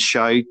sing and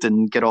shout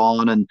and get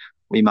on. And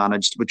we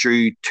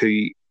drew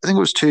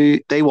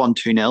they won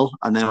 2-0,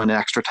 and then in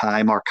extra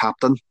time, our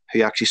captain,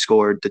 who actually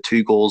scored the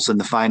 2 goals in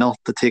the final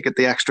to take it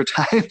the extra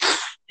time,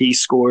 he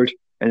scored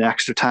in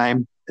extra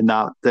time. And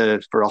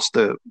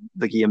the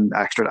game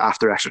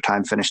after extra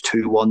time finished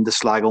 2-1 to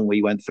Sligo, and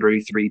we went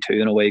through 3-2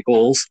 in away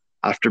goals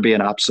after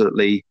being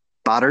absolutely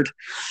battered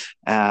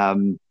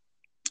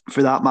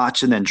for that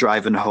match. And then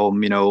driving home,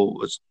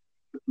 was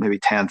maybe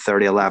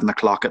 10:30, 11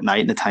 o'clock at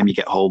night. And the time you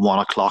get home, 1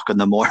 o'clock in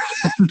the morning,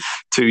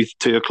 2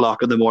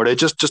 o'clock in the morning.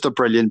 Just a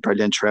brilliant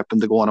trip, and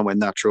to go on and win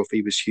that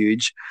trophy was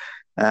huge.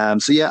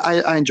 So yeah,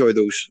 I enjoy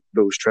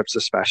those trips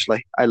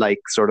especially. I like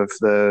sort of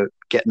the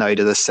getting out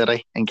of the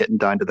city and getting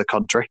down to the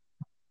country.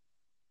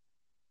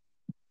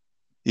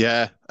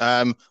 Yeah,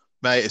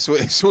 Mate,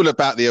 it's all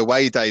about the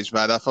away days,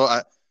 man.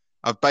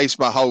 I've based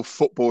my whole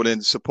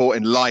footballing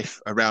supporting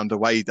life around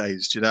away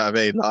days. Do you know what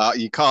I mean? Like,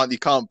 you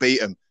can't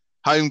beat them.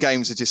 Home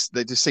games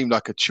they just seem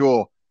like a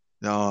chore.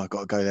 No, I've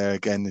got to go there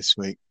again this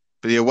week.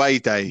 But the away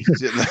day,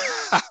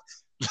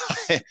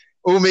 like,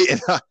 all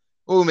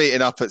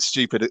meeting up, at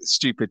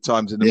stupid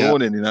times in the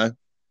morning. You know,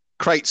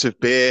 crates of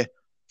beer.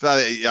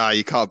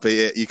 You can't beat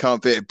it. You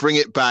can't beat it. Bring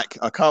it back.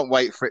 I can't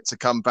wait for it to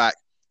come back.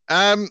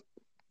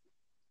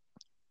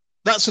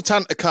 That's the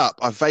Tanta Cup.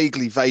 I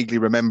vaguely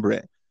remember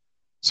it.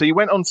 So you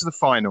went on to the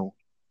final.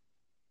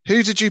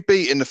 Who did you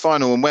beat in the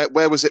final, and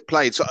where was it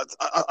played? So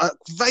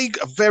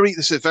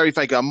this is very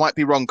vague. I might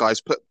be wrong,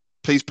 guys.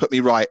 Please put me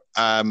right.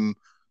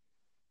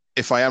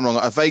 If I am wrong,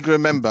 I vaguely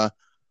remember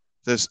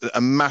there's a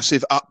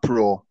massive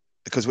uproar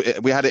because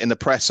we had it in the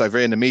press over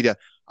here in the media.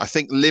 I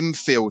think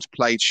Linfield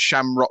played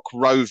Shamrock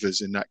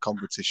Rovers in that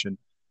competition,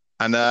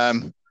 and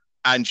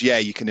yeah,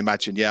 you can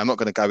imagine. Yeah, I'm not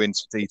going to go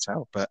into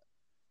detail, but.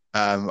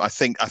 I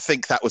think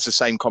that was the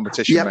same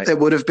competition. Yeah, it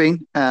would have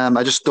been.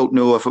 I just don't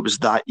know if it was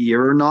that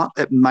year or not.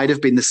 It might have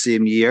been the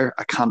same year.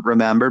 I can't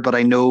remember, but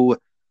I know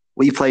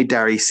we played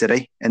Derry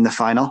City in the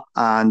final,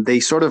 and they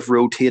sort of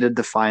rotated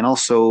the final.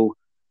 So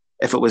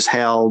if it was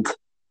held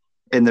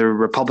in the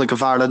Republic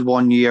of Ireland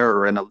one year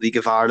or in a League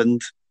of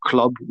Ireland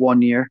club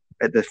one year,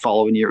 the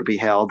following year it would be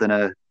held in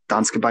a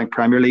Danske Bank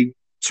Premier League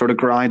sort of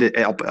ground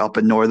up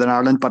in Northern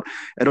Ireland. But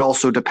it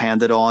also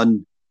depended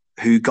on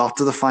who got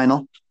to the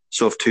final.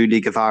 So if two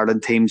League of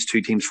Ireland teams,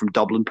 two teams from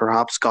Dublin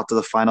perhaps, got to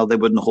the final, they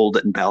wouldn't hold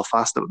it in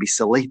Belfast. That would be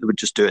silly. They would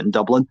just do it in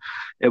Dublin.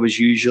 It was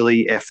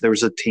usually if there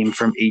was a team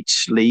from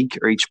each league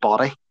or each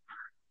body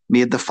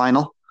made the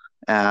final,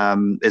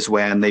 is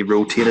when they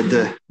rotated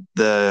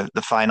the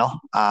final.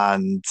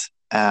 And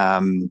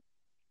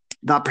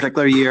that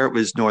particular year, it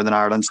was Northern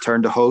Ireland's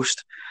turn to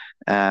host.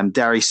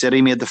 Derry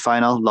City made the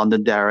final,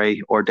 London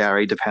Derry or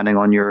Derry, depending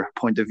on your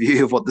point of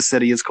view of what the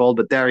city is called.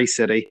 But Derry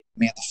City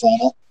made the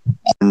final.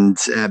 And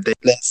they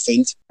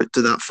Linfield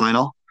to that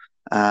final.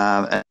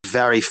 A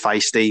very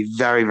feisty,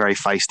 very, very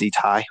feisty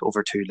tie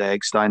over two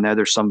legs down there.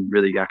 There's some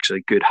really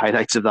actually good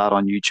highlights of that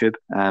on YouTube.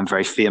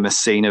 Very famous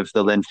scene of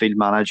the Linfield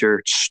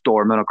manager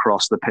storming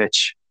across the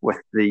pitch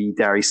with the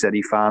Derry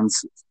City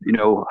fans,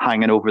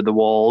 hanging over the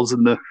walls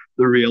and the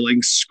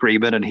railings,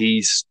 screaming, and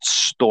he's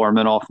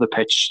storming off the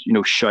pitch,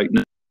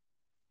 shouting.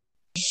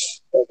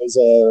 It was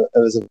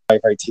a very,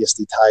 very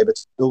tasty tie. But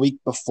the week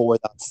before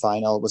that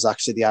final was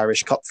actually the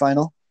Irish Cup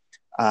final.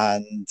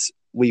 And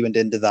we went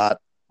into that.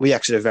 We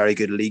actually had a very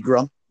good league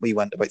run. We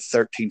went about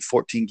 13,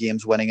 14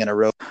 games winning in a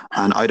row.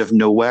 And out of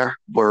nowhere,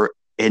 we're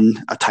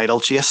in a title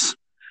chase.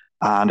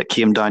 And it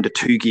came down to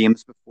 2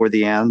 games before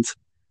the end.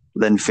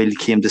 Linfield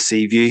came to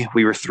Seaview.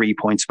 We were 3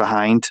 points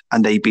behind.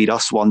 And they beat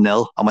us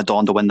 1-0 and went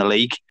on to win the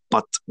league.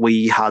 But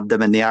we had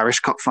them in the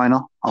Irish Cup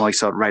final. And I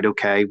thought, right,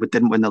 okay, we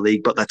didn't win the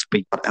league, but let's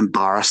be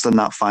embarrassed in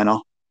that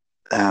final.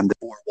 The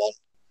 4-1.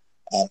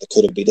 And it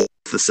could have been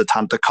the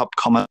Setanta Cup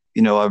coming.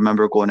 I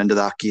remember going into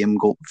that game,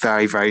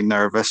 very, very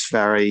nervous,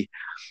 very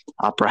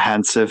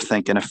apprehensive,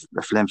 thinking if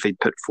Linfield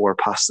put 4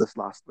 past us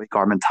last week,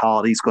 our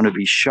mentality is going to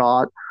be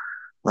shot.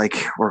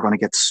 Like, we're going to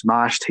get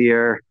smashed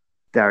here.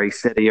 Derry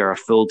City are a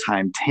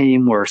full-time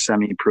team. We're a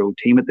semi-pro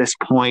team at this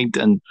point,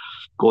 and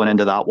going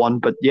into that one.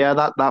 But yeah,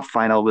 that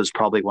final was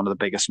probably one of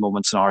the biggest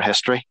moments in our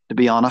history, to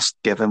be honest,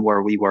 given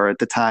where we were at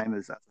the time.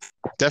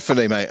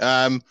 Definitely, mate.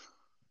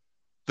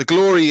 The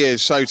glory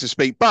years, so to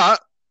speak. But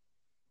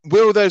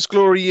will those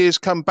glory years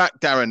come back,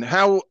 Darren?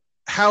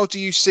 How do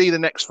you see the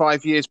next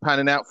 5 years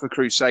panning out for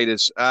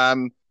Crusaders?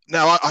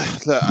 Now,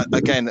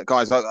 again,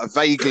 guys, I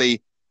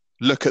vaguely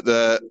look at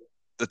the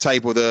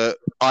table, the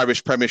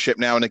Irish Premiership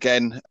now and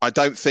again. I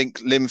don't think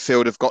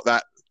Linfield have got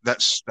that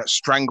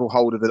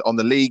stranglehold on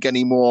the league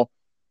anymore.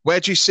 Where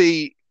do you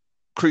see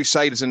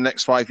Crusaders in the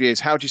next 5 years?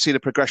 How do you see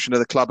the progression of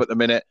the club at the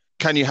minute?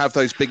 Can you have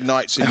those big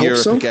nights in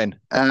Europe again?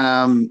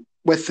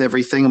 With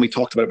everything, and we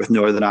talked about it with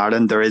Northern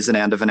Ireland, there is an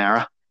end of an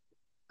era.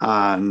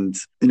 And,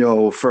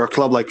 for a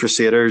club like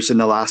Crusaders in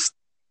the last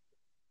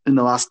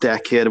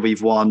decade,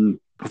 we've won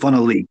a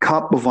League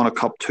Cup, we've won a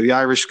Cup, 2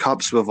 Irish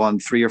Cups, we've won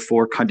 3 or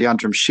 4 County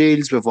Antrim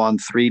Shields, we've won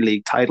 3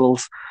 league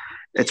titles.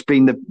 It's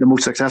been the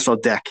most successful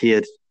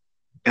decade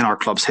in our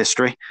club's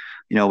history.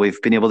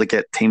 We've been able to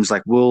get teams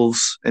like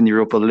Wolves in the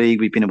Europa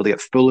League. We've been able to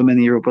get Fulham in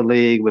the Europa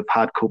League. We've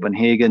had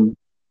Copenhagen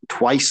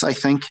twice, I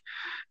think.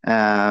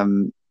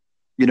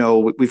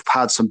 We've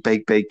had some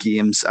big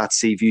games at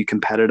Seaview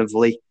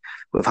competitively.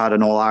 We've had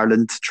an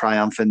All-Ireland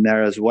triumph in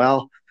there as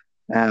well.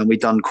 And we've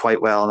done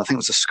quite well. And I think it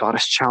was a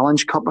Scottish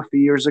Challenge Cup a few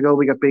years ago.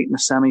 We got beaten in the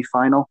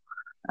semi-final.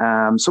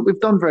 So we've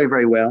done very,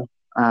 very well.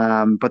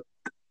 But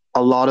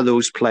a lot of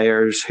those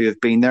players who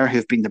have been there,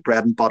 who've been the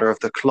bread and butter of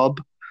the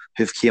club,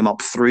 who've came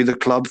up through the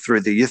club,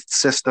 through the youth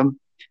system,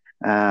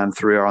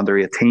 through our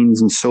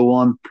under-18s and so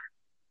on,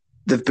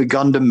 they've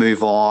begun to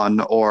move on,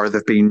 or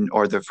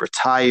they've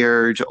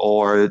retired,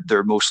 or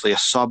they're mostly a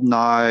sub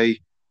now,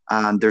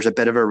 and there's a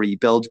bit of a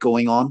rebuild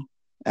going on.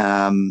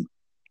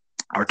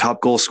 Our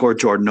top goal scorer,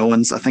 Jordan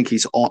Owens, I think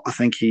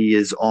he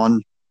is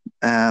on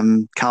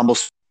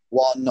Campbell's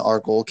One, our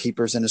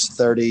goalkeeper's in his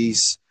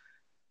 30s.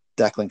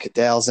 Declan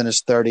Cadell's in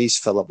his 30s.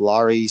 Philip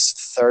Lowry's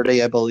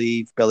 30, I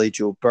believe. Billy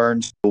Joe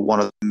Burns, one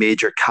of the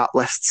major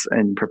catalysts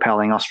in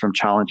propelling us from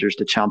challengers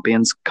to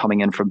champions,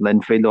 coming in from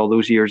Linfield all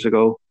those years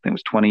ago. I think it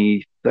was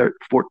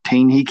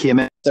 2014 he came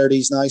in.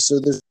 30s now, so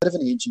there's a bit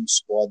of an aging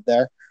squad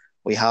there.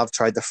 We have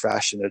tried to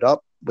freshen it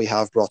up. We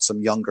have brought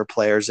some younger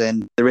players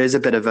in. There is a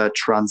bit of a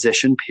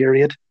transition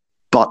period,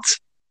 but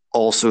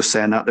also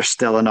saying that there's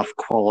still enough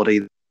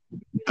quality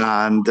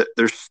and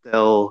there's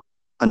still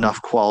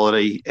enough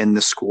quality in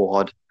the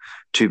squad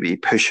to be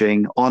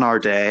pushing on our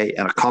day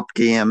in a cup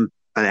game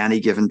at any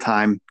given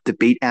time to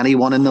beat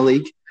anyone in the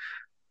league.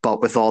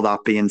 But with all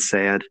that being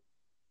said,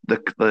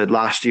 the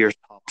last year's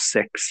top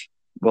six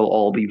will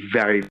all be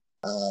very,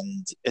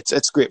 and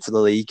it's great for the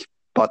league.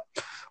 But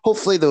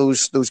hopefully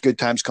those good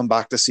times come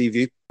back to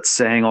Seaview.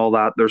 Saying all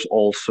that, there's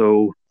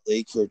also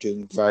league who are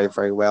doing very,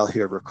 very well,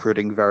 who are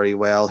recruiting very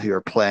well, who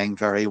are playing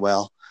very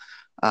well.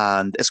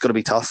 And it's going to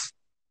be tough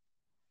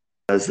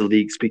as the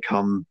leagues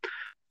become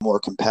more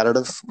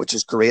competitive, which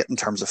is great in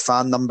terms of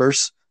fan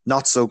numbers,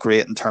 not so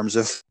great in terms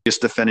of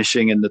just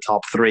finishing in the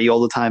top three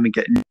all the time and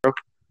getting Europe,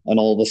 and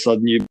all of a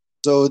sudden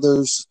so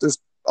there's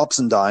ups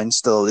and downs,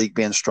 still a league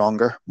being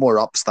stronger, more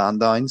ups than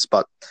downs,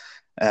 but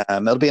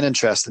it'll be an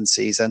interesting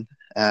season.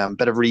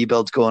 Bit of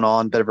rebuild going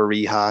on, bit of a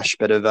rehash,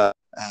 bit of a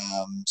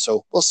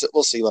so we'll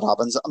see what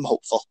happens. I'm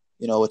hopeful.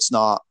 It's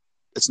not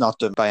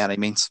done by any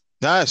means.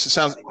 No, it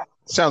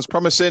sounds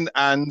promising,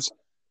 and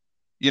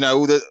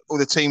all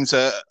the teams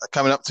are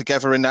coming up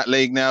together in that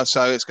league now,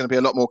 so it's going to be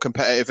a lot more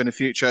competitive in the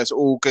future. It's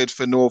all good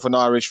for Northern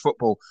Irish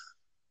football.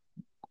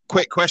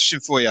 Quick question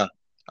for you.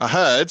 I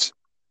heard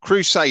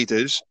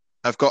Crusaders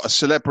have got a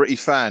celebrity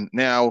fan.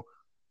 Now,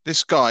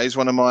 this guy is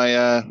one of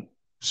my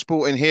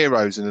sporting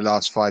heroes in the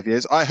last 5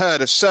 years. I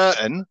heard a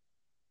certain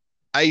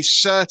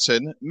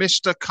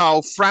Mr.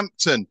 Carl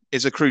Frampton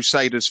is a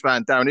Crusaders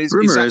fan. Darren, is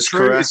that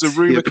true? Correct. Is the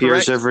rumour correct? He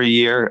appears every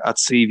year at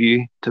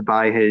Seaview to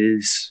buy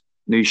his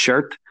new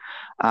shirt.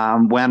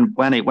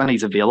 When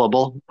he's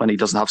available, when he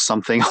doesn't have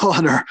something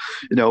on, or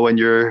when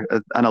you're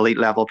an elite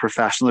level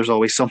professional, there's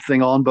always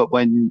something on. But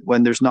when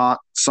there's not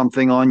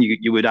something on,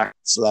 you would act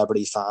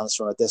celebrity fans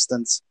from a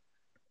distance.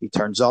 He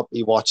turns up,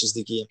 he watches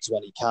the games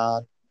when he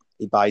can,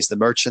 he buys the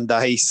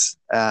merchandise.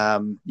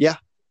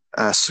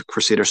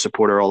 Crusader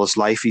supporter all his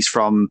life. He's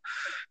from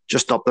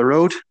just up the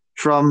road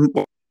from.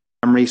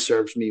 Memory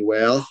serves me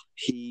well.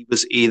 He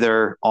was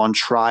either on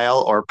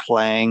trial or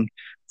playing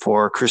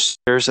for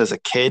Crusaders as a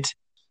kid.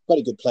 Quite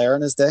a good player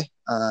in his day,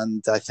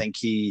 and I think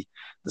he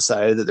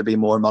decided that there'd be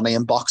more money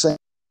in boxing.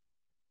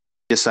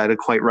 He decided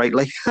quite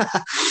rightly.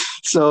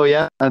 So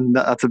yeah, and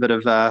that's a bit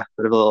of a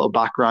little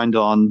background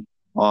on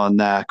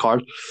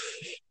Carl.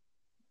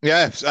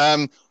 Yeah,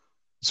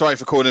 sorry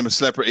for calling him a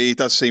celebrity. He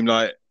does seem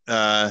like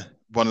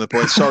one of the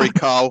boys. Sorry,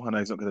 Carl. I know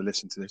he's not going to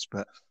listen to this,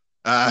 but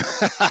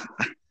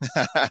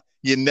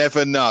you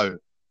never know.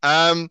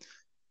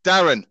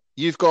 Darren,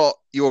 you've got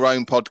your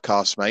own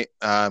podcast, mate,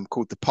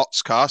 called the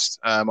Potscast.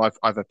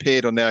 I've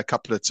appeared on there a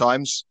couple of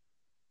times.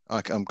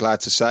 I'm glad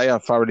to say I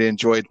thoroughly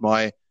enjoyed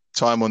my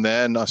time on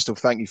there, and I still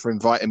thank you for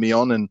inviting me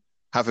on and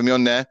having me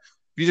on there.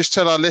 You just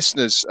tell our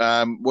listeners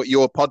what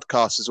your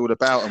podcast is all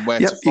about and where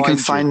to find you. You can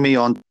find me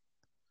on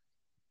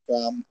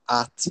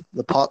at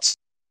the Pots,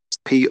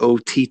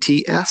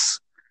 POTTSCAST.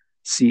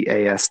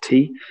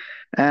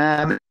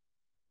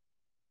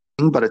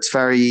 But it's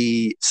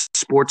very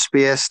sports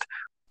based.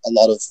 A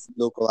lot of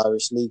local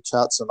Irish League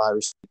chats, some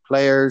Irish League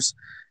players.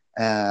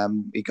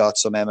 We got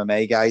some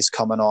MMA guys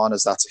coming on,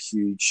 as that's a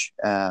huge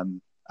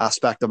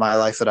aspect of my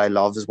life that I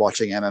love, is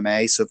watching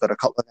MMA. So I've got a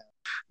couple of them.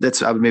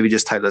 I would maybe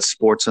just title it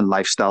Sports and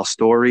Lifestyle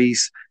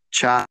Stories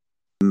chat.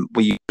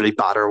 We usually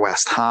batter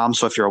West Ham,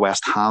 so if you're a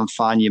West Ham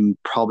fan, you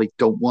probably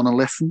don't want to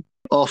listen.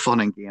 All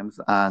fun and games,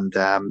 and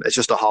it's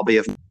just a hobby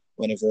of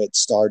whenever it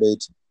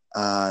started.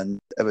 And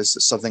it was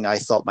something I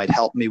thought might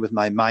help me with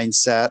my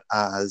mindset,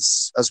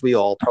 as we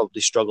all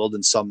probably struggled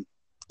in some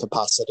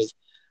capacity.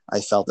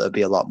 I felt it would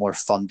be a lot more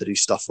fun to do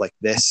stuff like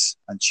this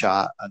and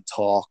chat and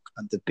talk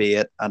and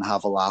debate and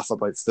have a laugh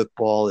about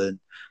football and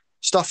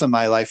stuff in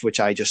my life which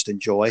I just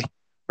enjoy,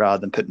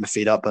 rather than putting my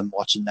feet up and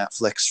watching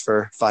Netflix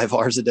for 5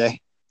 hours a day.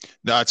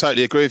 No, I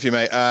totally agree with you,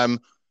 mate.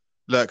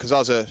 Look, because I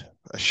was a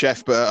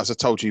chef, but as I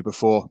told you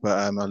before,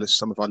 but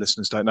some of our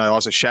listeners don't know, I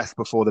was a chef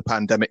before the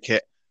pandemic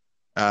hit.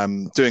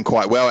 Doing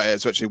quite well at it.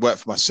 It's actually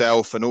worked for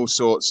myself and all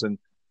sorts, and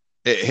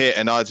it hit,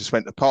 and I just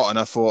went to pot, and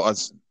I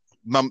thought,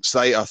 months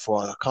later, I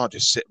thought, I can't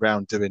just sit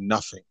around doing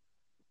nothing.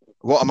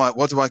 What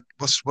do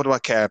I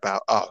care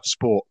about? Oh,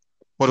 sport.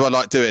 What do I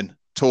like doing?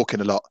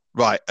 Talking a lot.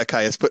 Right.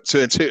 Okay. Let's put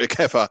 2 and 2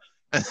 together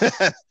and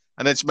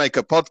then just make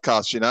a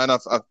podcast, and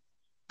I've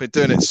been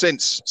doing it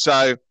since.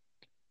 So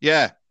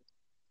yeah,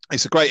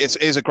 it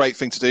is a great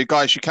thing to do.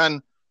 Guys, you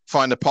can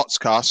find the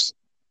Potscast.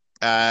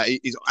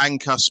 It's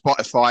Anchor,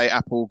 Spotify,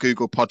 Apple,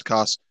 Google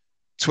Podcasts,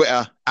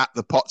 Twitter at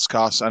the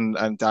Potscast,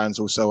 and Darren's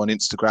also on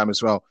Instagram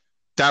as well.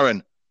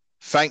 Darren,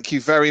 thank you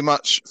very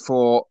much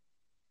for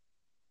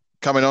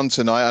coming on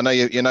tonight. I know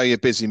you're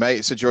busy, mate.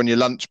 You said you're on your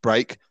lunch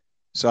break.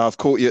 So I've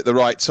caught you at the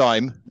right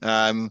time.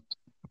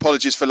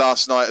 Apologies for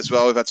last night as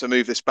well. We've had to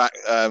move this back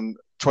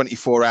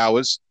 24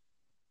 hours.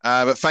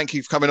 But thank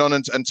you for coming on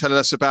and telling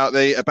us about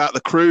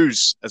the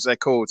cruise, as they're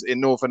called, in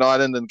Northern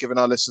Ireland, and giving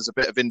our listeners a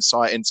bit of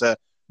insight into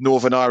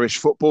Northern Irish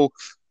football.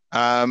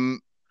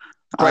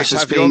 Great to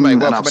have you on, mate.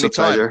 Welcome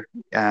anytime.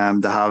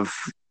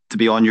 To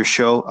be on your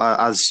show.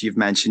 As you've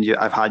mentioned,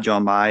 I've had you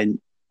on mine.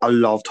 I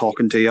love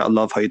talking to you. I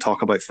love how you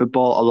talk about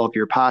football. I love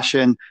your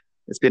passion.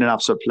 It's been an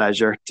absolute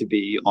pleasure to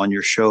be on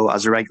your show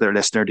as a regular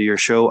listener to your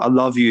show. I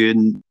love you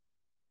in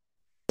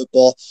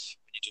football.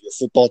 You do your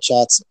football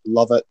chats.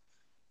 Love it.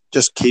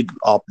 Just keep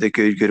up the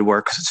good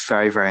work. It's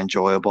very, very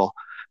enjoyable.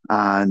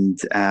 And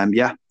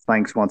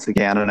thanks once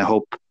again. And I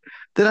hope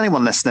that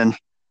anyone listening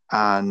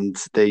and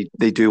they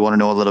do want to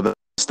know a little bit of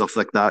stuff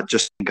like that,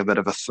 just think a bit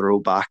of a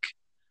throwback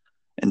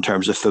in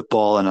terms of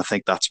football. And I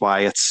think that's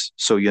why it's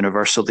so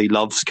universally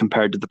loved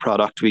compared to the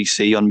product we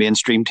see on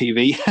mainstream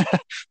TV.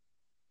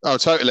 Oh,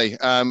 totally.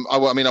 I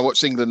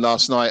watched England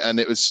last night,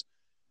 and it was.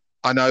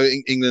 I know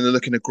England are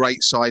looking a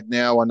great side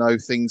now. I know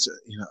things.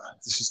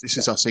 This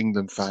is us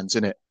England fans,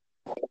 isn't it?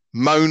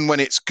 Moan when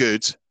it's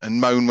good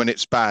and moan when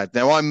it's bad.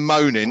 Now I'm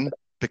moaning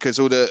because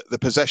all the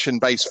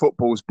possession-based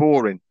football is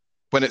boring.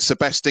 When it's the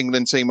best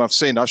England team I've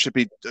seen, I should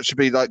be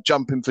like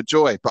jumping for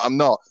joy, but I'm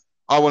not.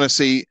 I want to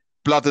see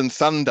blood and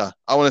thunder.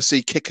 I want to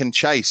see kick and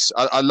chase.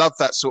 I love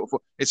that sort of.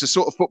 It's the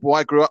sort of football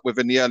I grew up with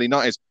in the early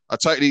 90s. I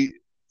totally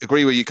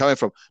agree where you're coming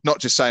from. Not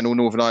just saying all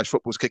Northern Irish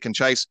football's kick and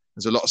chase.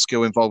 There's a lot of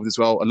skill involved as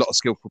well. A lot of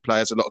skillful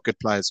players, a lot of good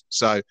players.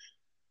 So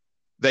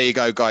there you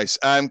go, guys.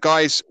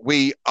 Guys,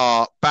 we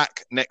are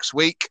back next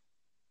week.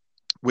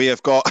 We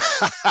have got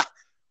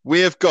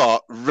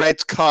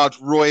red card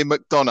Roy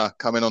McDonough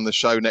coming on the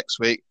show next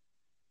week.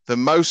 The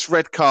most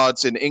red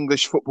cards in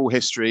English football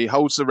history,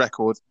 holds the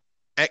record.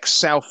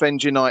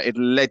 Ex-Southend United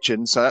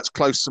legend, so that's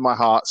close to my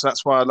heart. So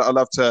that's why I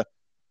love to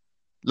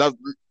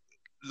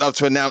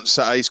announce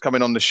that he's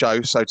coming on the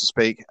show, so to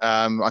speak.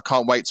 I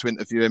can't wait to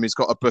interview him. He's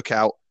got a book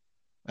out,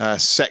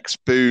 Sex,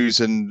 Booze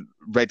and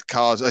Red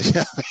Cards.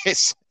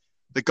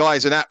 The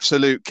guy's an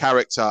absolute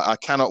character. I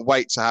cannot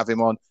wait to have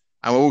him on.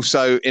 And we're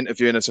also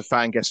interviewing as a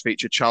fan guest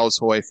feature Charles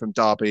Hoy from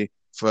Derby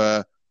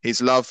for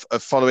his love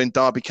of following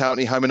Derby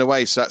County home and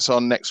away. So that's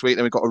on next week.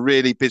 Then we've got a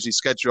really busy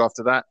schedule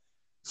after that.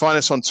 Find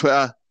us on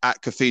Twitter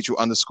at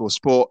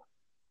cathedral_sport.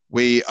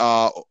 We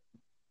are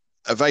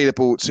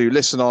available to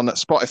listen on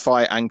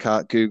Spotify,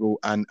 Anchor, Google,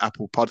 and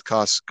Apple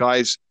Podcasts.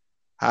 Guys,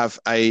 have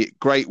a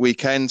great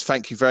weekend.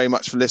 Thank you very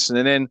much for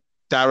listening in.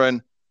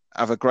 Darren,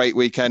 have a great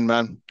weekend,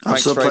 man.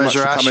 Thanks very much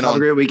for coming on. Have a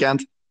great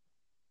weekend.